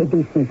arrived at a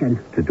decision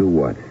To do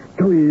what?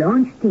 to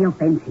launch the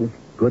offensive.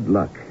 Good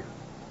luck.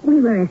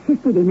 We were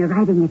assisted in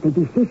arriving at the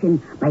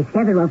decision by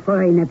several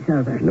foreign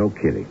observers. No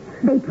kidding.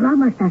 They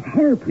promised us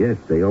help. Yes,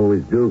 they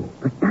always do.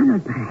 But,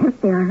 Donald, perhaps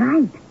they are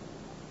right.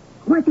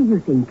 What do you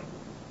think?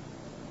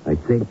 I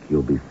think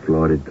you'll be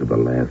slaughtered to the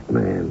last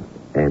man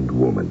and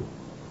woman.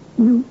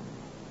 You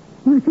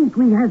think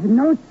we have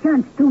no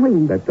chance to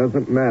win? That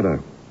doesn't matter.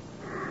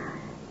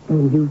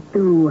 Then you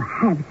do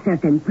have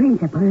certain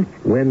principles.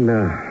 When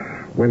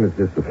is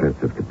this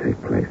offensive to take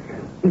place?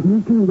 The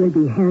meeting will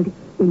be held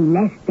in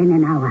less than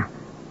an hour.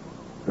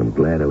 I'm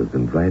glad I was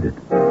invited.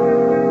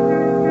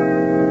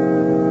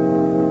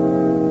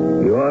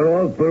 You are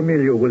all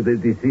familiar with the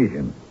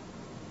decision.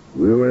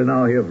 We will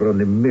now hear from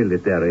the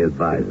military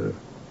advisor.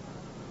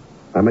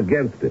 I'm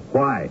against it.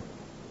 Why?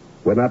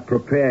 We're not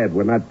prepared.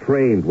 We're not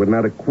trained. We're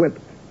not equipped.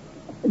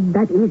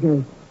 That is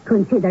a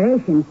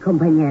consideration,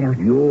 compañeros.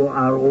 You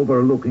are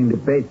overlooking the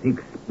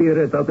basic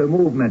spirit of the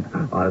movement.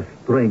 Our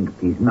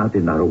strength is not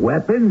in our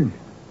weapons.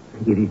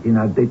 It is in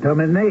our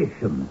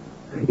determination.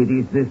 It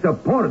is the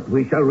support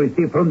we shall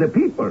receive from the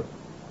people.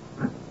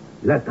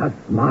 Let us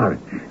march,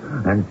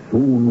 and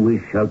soon we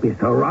shall be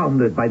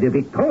surrounded by the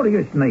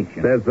victorious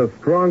nation. There's a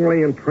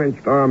strongly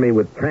entrenched army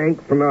with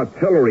tanks and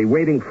artillery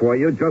waiting for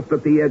you just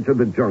at the edge of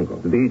the jungle.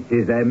 This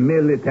is a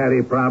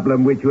military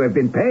problem which you have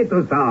been paid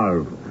to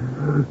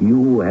solve.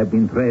 You have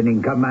been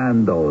training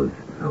commandos.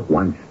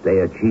 Once they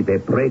achieve a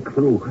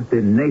breakthrough,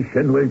 the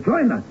nation will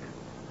join us.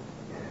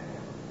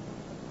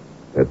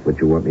 That's what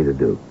you want me to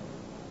do.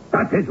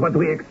 That is what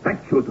we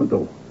expect you to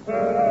do.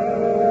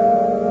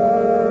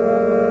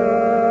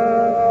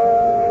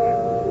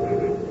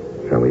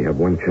 Now we have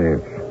one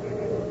chance.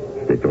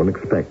 They don't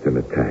expect an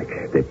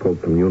attack. They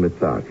pulled some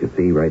units out. You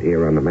see right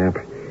here on the map?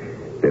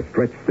 They're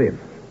stretched thin.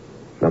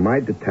 Now my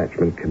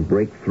detachment can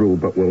break through,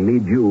 but we'll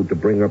need you to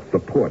bring up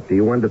support. Do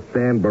you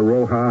understand,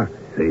 Baroja?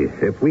 See,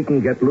 If we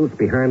can get loose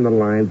behind the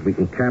lines, we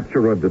can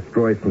capture or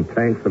destroy some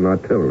tanks and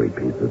artillery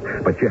pieces.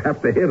 But you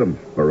have to hit them,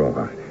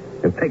 Baroja,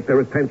 and take their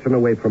attention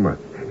away from us.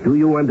 Do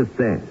you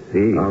understand?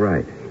 See. All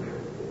right.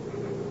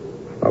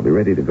 I'll be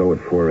ready to go at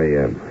 4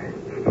 a.m.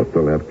 I'll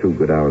still have 2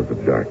 good hours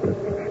of darkness.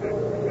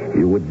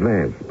 You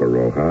advance,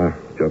 Baroja,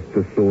 just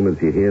as soon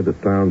as you hear the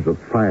sounds of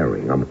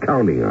firing. I'm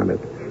counting on it.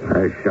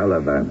 I shall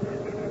advance.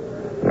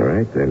 All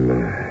right, then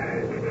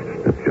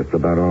that's just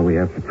about all we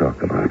have to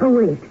talk about. Oh,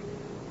 wait.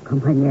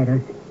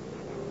 Compañeros,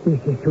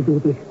 this is to be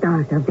the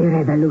start of the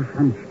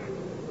revolution.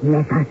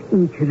 Let us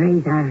each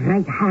raise our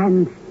right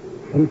hands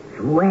and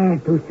swear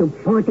to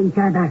support each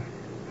other.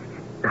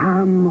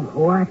 Come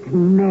what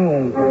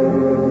may.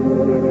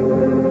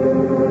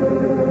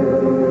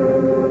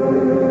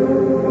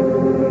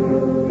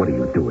 What are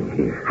you doing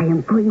here? I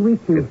am going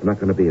with you. It's not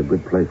going to be a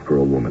good place for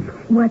a woman.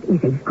 What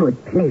is a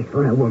good place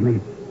for a woman?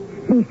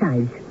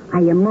 Besides, I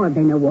am more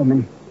than a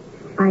woman.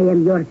 I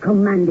am your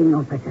commanding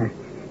officer.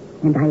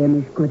 And I am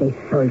as good a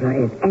soldier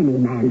as any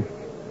man.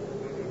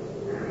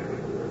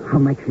 How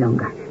much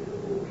longer?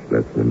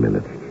 Less than a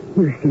minute.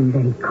 You seem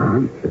very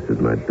calm. This is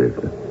my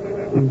business.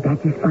 And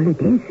that is all it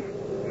is?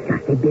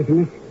 Just a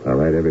business? All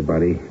right,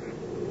 everybody.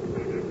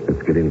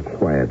 Let's get in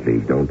quietly.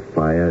 Don't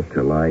fire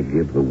till I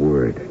give the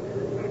word.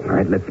 All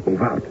right, let's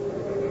move out.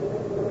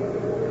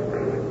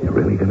 You're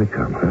really going to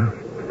come, huh?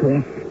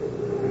 Yes.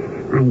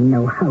 I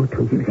know how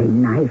to use a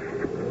knife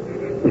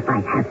if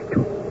I have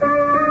to.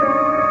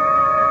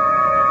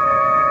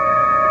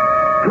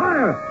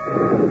 Fire!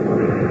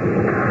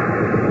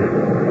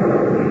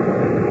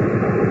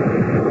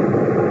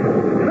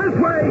 This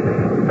way!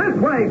 This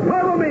way!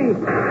 Follow me!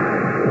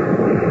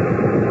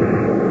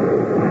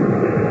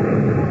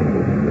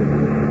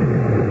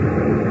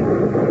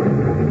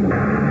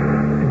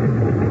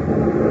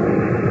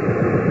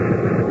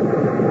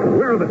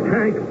 Where are the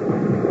tanks?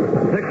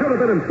 They should have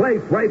been in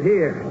place right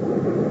here.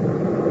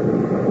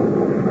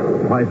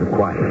 Why is it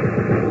quiet?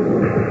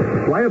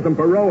 Why isn't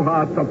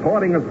Baroja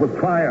supporting us with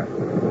fire?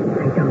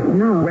 I don't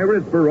know. Where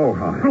is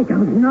Baroja? I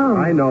don't know.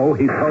 I know.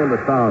 He told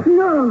us out.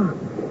 No.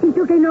 He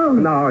took an oath.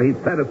 No, he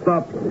set us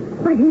up.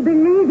 But he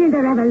believes in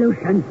the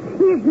revolution.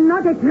 He is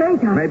not a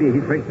traitor. Maybe he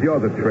thinks you're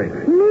the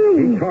traitor.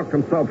 Me? He talked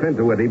himself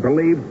into it. He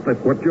believes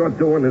that what you're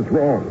doing is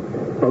wrong.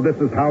 So this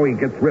is how he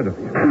gets rid of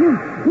you.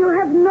 You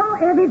have no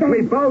evidence.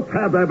 We both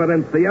have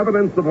evidence. The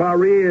evidence of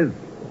our ears.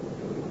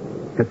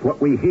 It's what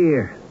we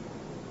hear.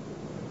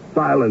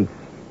 Silence.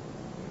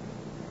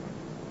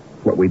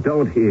 what we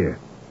don't hear.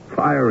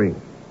 Firing.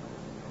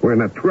 We're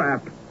in a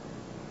trap.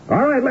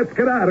 All right, let's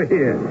get out of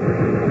here.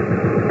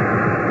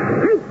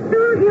 I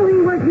told you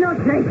he was no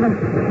traitor.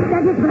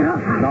 That is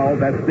Baroja. No,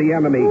 that's the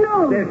enemy.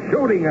 No. They're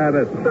shooting at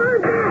us. Fall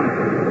back.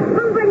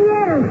 Somebody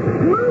else.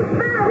 Move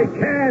back. We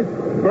can't.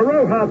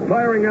 Baroja's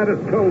firing at us,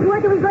 too.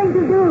 What are we going to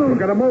do? We're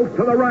going to move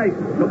to the right.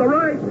 To the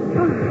right.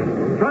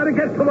 Try to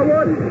get to the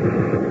woods.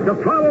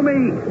 Just follow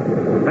me.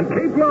 And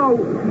keep low.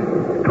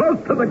 Close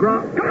to the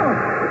ground. Come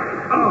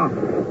on.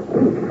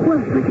 What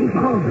was it?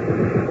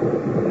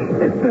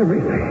 It's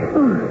everything.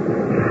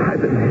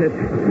 I've been hit.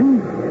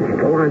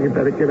 Go on, you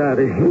better get out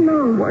of here.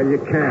 No. While you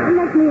can.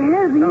 Let me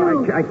help you.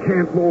 No, I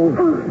can't move.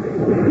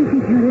 This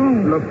is your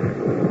leg. Look,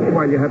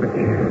 while you have a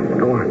chance.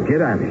 Go on,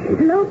 get out of here.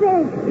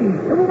 Lopez,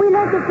 we'll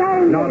have to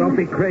carry No, him. don't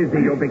be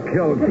crazy. You'll be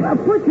killed.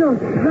 Put your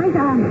right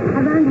arm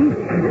around his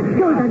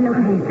shoulder,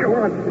 Lopez. Go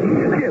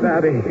on. Get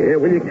out of here.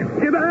 Will you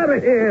get out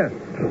of here?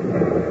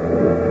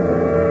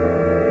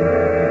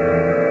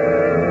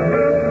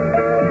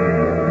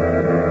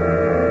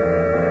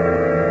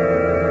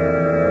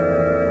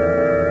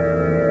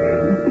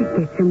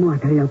 Get some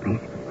water, Lopez.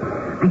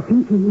 I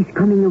think he is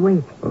coming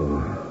away.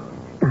 Oh.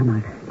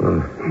 Donald.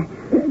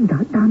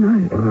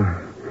 Donald.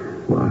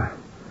 What?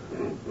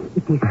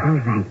 It is all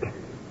right.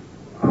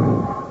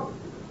 Oh.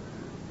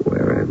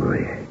 Where am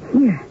I?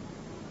 Here.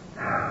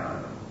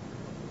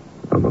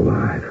 I'm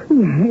alive.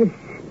 Yes.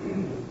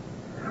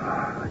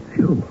 It's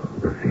you,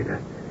 Rosita.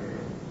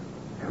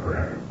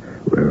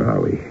 Where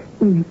are we?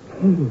 In a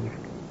cave.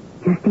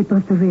 Just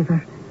above the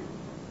river.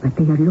 But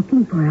they are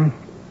looking for us.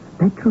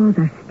 Patrols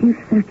are still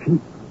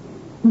searching.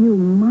 You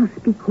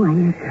must be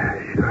quiet.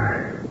 Yeah,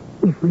 sure.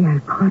 If we are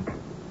caught,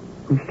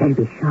 we shall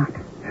be shot.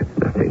 It's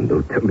nothing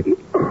new to me.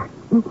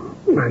 Oh,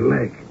 my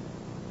leg.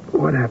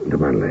 What happened to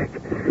my leg?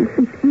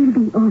 It will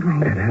be all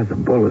right. It has a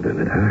bullet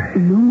in it, huh?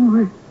 No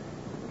more.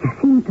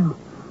 Jacinto,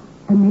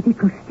 a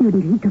medical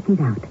student, he took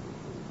it out.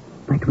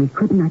 But we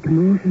could not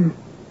move him.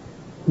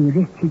 He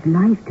risked his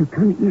life to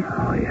come here.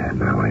 Oh, yeah,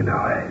 now I know.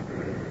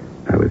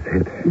 I was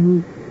hit.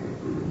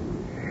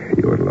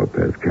 You and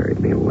Lopez carried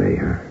me away,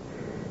 huh?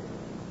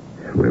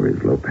 Where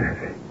is Lopez?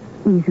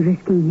 He's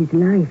risking his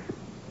life,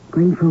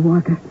 going for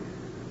water.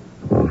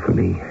 All for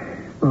me.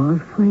 All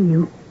for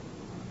you.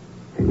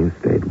 And you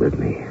stayed with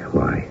me.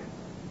 Why?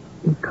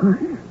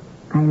 Because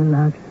I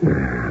love you.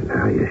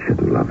 Now you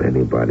shouldn't love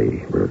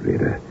anybody,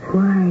 Rosita.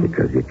 Why?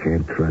 Because you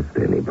can't trust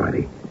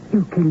anybody.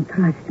 You can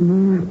trust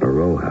me.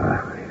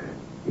 Baroja,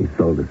 he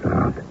sold us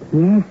out.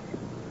 Yes,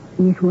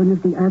 he's one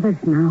of the others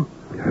now.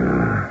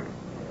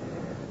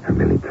 How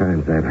many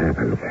times that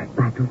happens?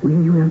 But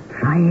we will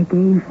try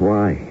again.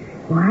 Why?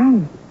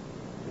 Why?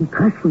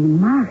 Because we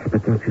must.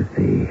 But don't you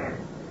see?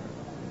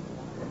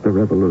 The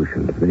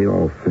revolutions, they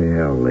all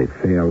fail. They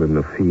fail in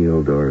the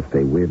field, or if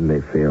they win,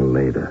 they fail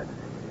later.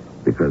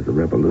 Because the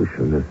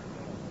revolutionists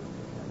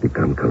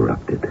become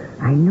corrupted.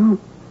 I know.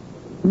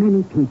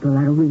 Many people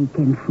are weak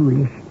and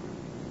foolish.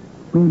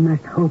 We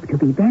must hope to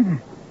be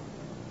better.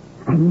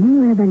 A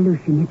new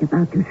revolution is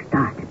about to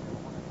start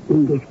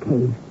in this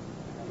cave.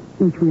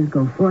 It will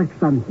go forth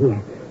from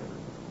here.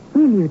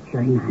 Will you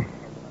join us?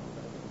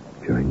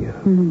 Join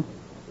you?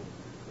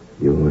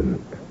 You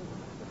and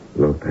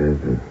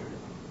Lopez and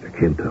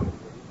Jacinto?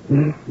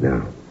 Yes.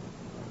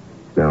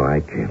 No, I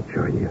can't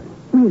join you.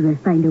 We will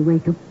find a way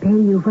to pay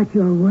you what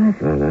you're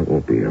worth. No, that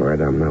won't be hard.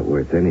 I'm not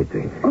worth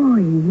anything. Oh,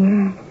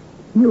 yes.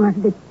 You are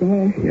the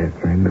best. Yes,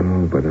 I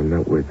know, but I'm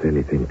not worth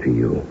anything to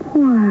you.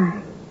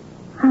 Why?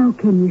 How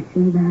can you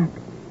say that?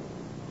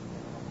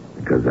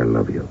 Because I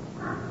love you.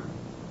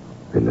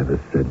 I never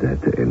said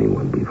that to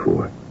anyone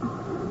before.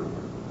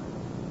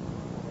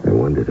 I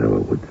wondered how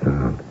it would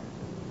sound.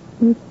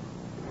 It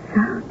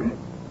sounded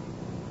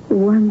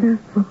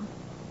wonderful.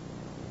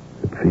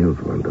 It feels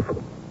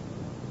wonderful.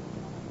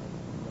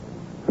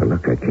 Now,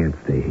 look, I can't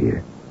stay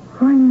here.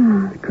 Why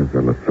not? Because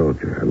I'm a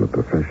soldier. I'm a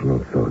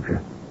professional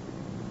soldier.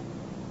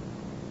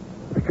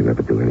 I can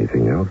never do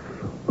anything else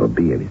or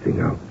be anything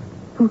else.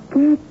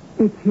 Forget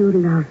that you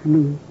love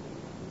me.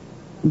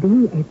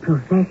 Be a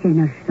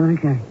professional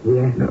soldier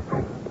here.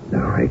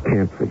 No, I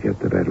can't forget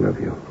that I love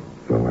you.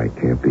 So I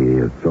can't be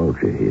a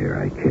soldier here.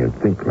 I can't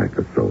think like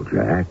a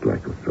soldier, act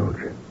like a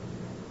soldier.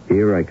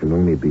 Here I can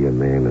only be a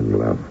man in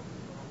love.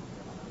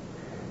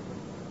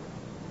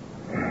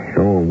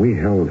 So when we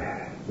held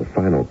the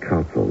final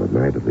council the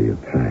night of the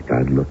attack,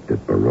 I looked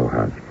at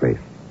Baroja's face.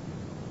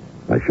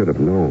 I should have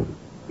known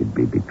he'd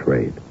be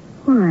betrayed.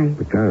 Why?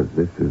 Because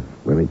this is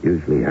when it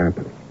usually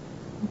happens.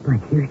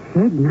 But you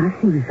said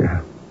nothing.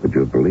 Yeah. Would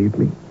you believe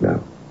me?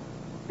 No.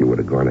 You would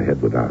have gone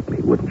ahead without me,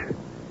 wouldn't you?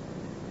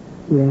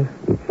 Yes.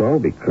 And so,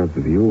 because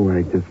of you,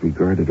 I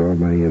disregarded all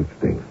my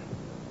instincts,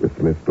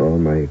 dismissed all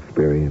my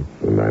experience,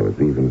 and I was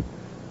even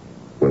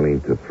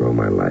willing to throw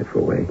my life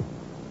away.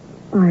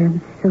 I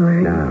am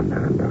sorry.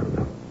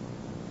 No.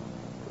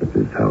 This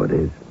is how it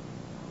is.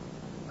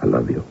 I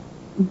love you.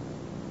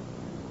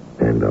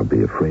 And I'll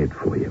be afraid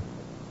for you.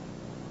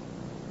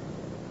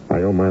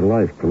 I owe my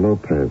life to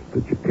Lopez,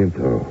 to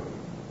Jacinto.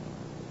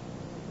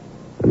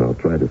 And I'll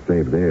try to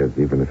save theirs,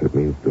 even if it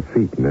means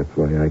defeat, and that's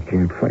why I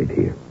can't fight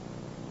here.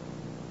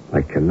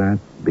 I cannot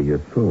be a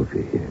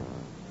soldier here.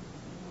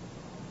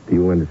 Do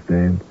you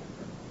understand?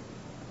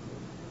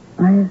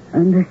 I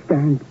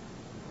understand.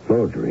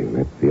 Soldiering,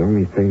 that's the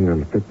only thing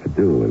I'm fit to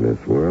do in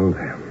this world.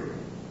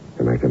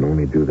 And I can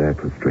only do that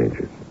for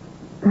strangers.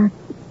 But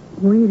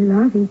we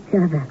love each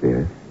other.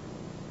 Yes.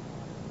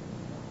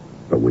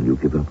 But will you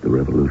give up the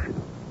revolution?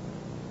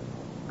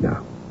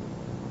 No.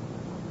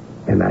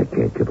 And I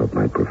can't give up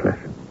my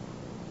profession.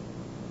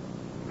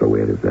 So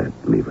where does that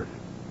leave us?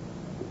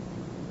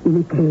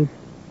 In a cave,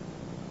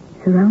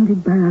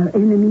 surrounded by our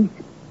enemies,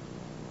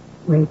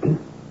 waiting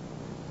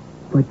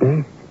for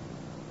death,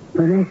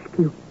 for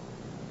rescue,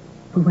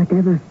 for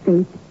whatever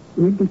fate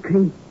will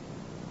decree.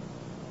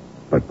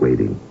 But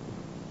waiting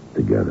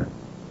together.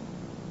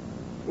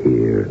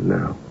 Here and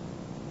now.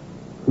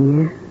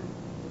 Here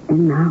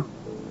and now.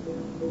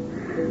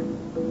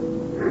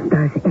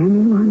 Does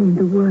anyone in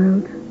the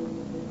world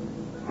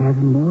have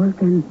more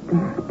than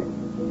that?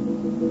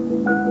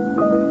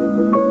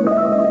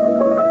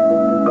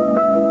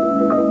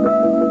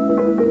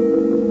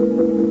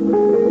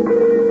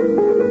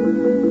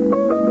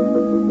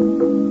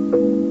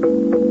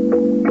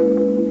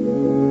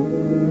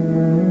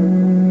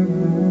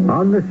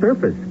 On the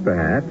surface,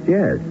 perhaps,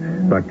 yes.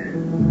 But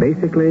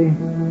basically,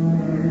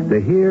 the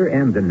here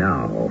and the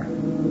now.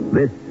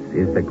 This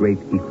is the great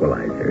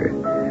equalizer.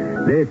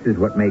 This is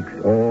what makes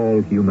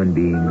all human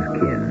beings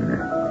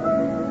kin.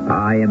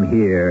 I am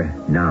here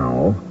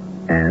now,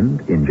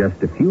 and in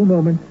just a few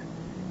moments,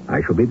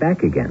 I shall be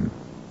back again.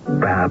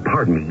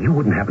 Pardon me, you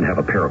wouldn't happen to have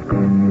a pair of...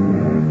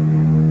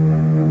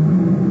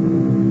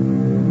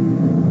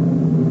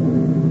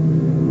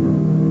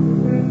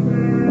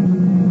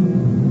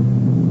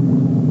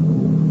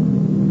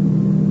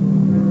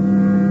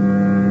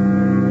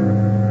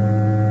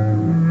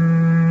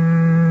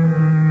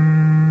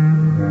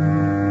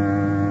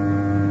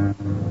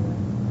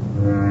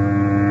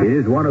 It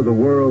is one of the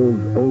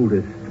world's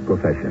oldest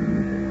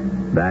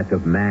professions, that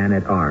of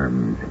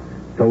man-at-arms,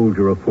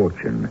 soldier of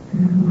fortune,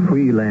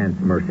 freelance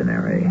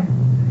mercenary.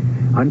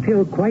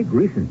 Until quite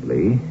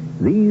recently,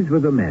 these were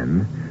the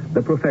men,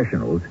 the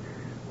professionals,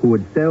 who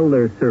would sell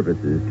their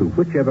services to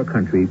whichever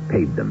country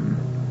paid them.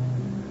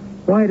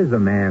 Why does a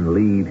man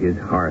leave his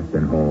hearth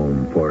and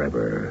home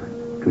forever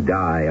to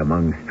die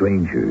among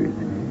strangers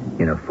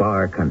in a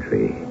far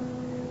country?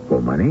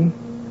 For money?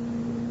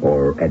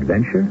 Or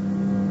adventure?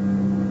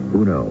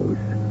 Who knows?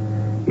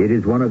 It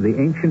is one of the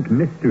ancient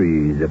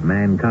mysteries of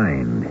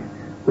mankind,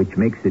 which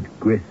makes it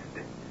grist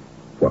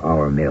for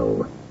our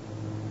mill.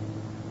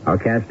 Our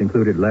cast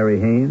included Larry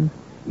Haynes,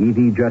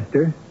 E.V.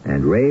 Juster,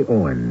 and Ray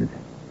Owens.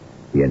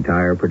 The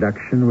entire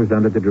production was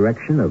under the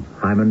direction of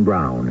Hyman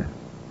Brown.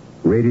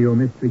 Radio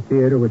Mystery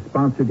Theater was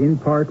sponsored in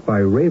part by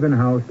Raven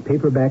House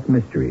Paperback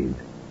Mysteries.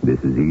 This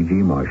is E.G.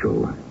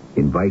 Marshall,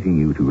 inviting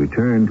you to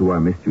return to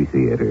our Mystery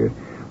Theater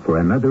for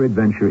another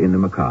adventure in the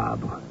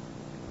macabre.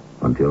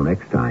 Until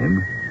next time,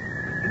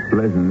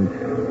 pleasant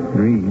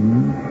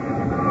dreams.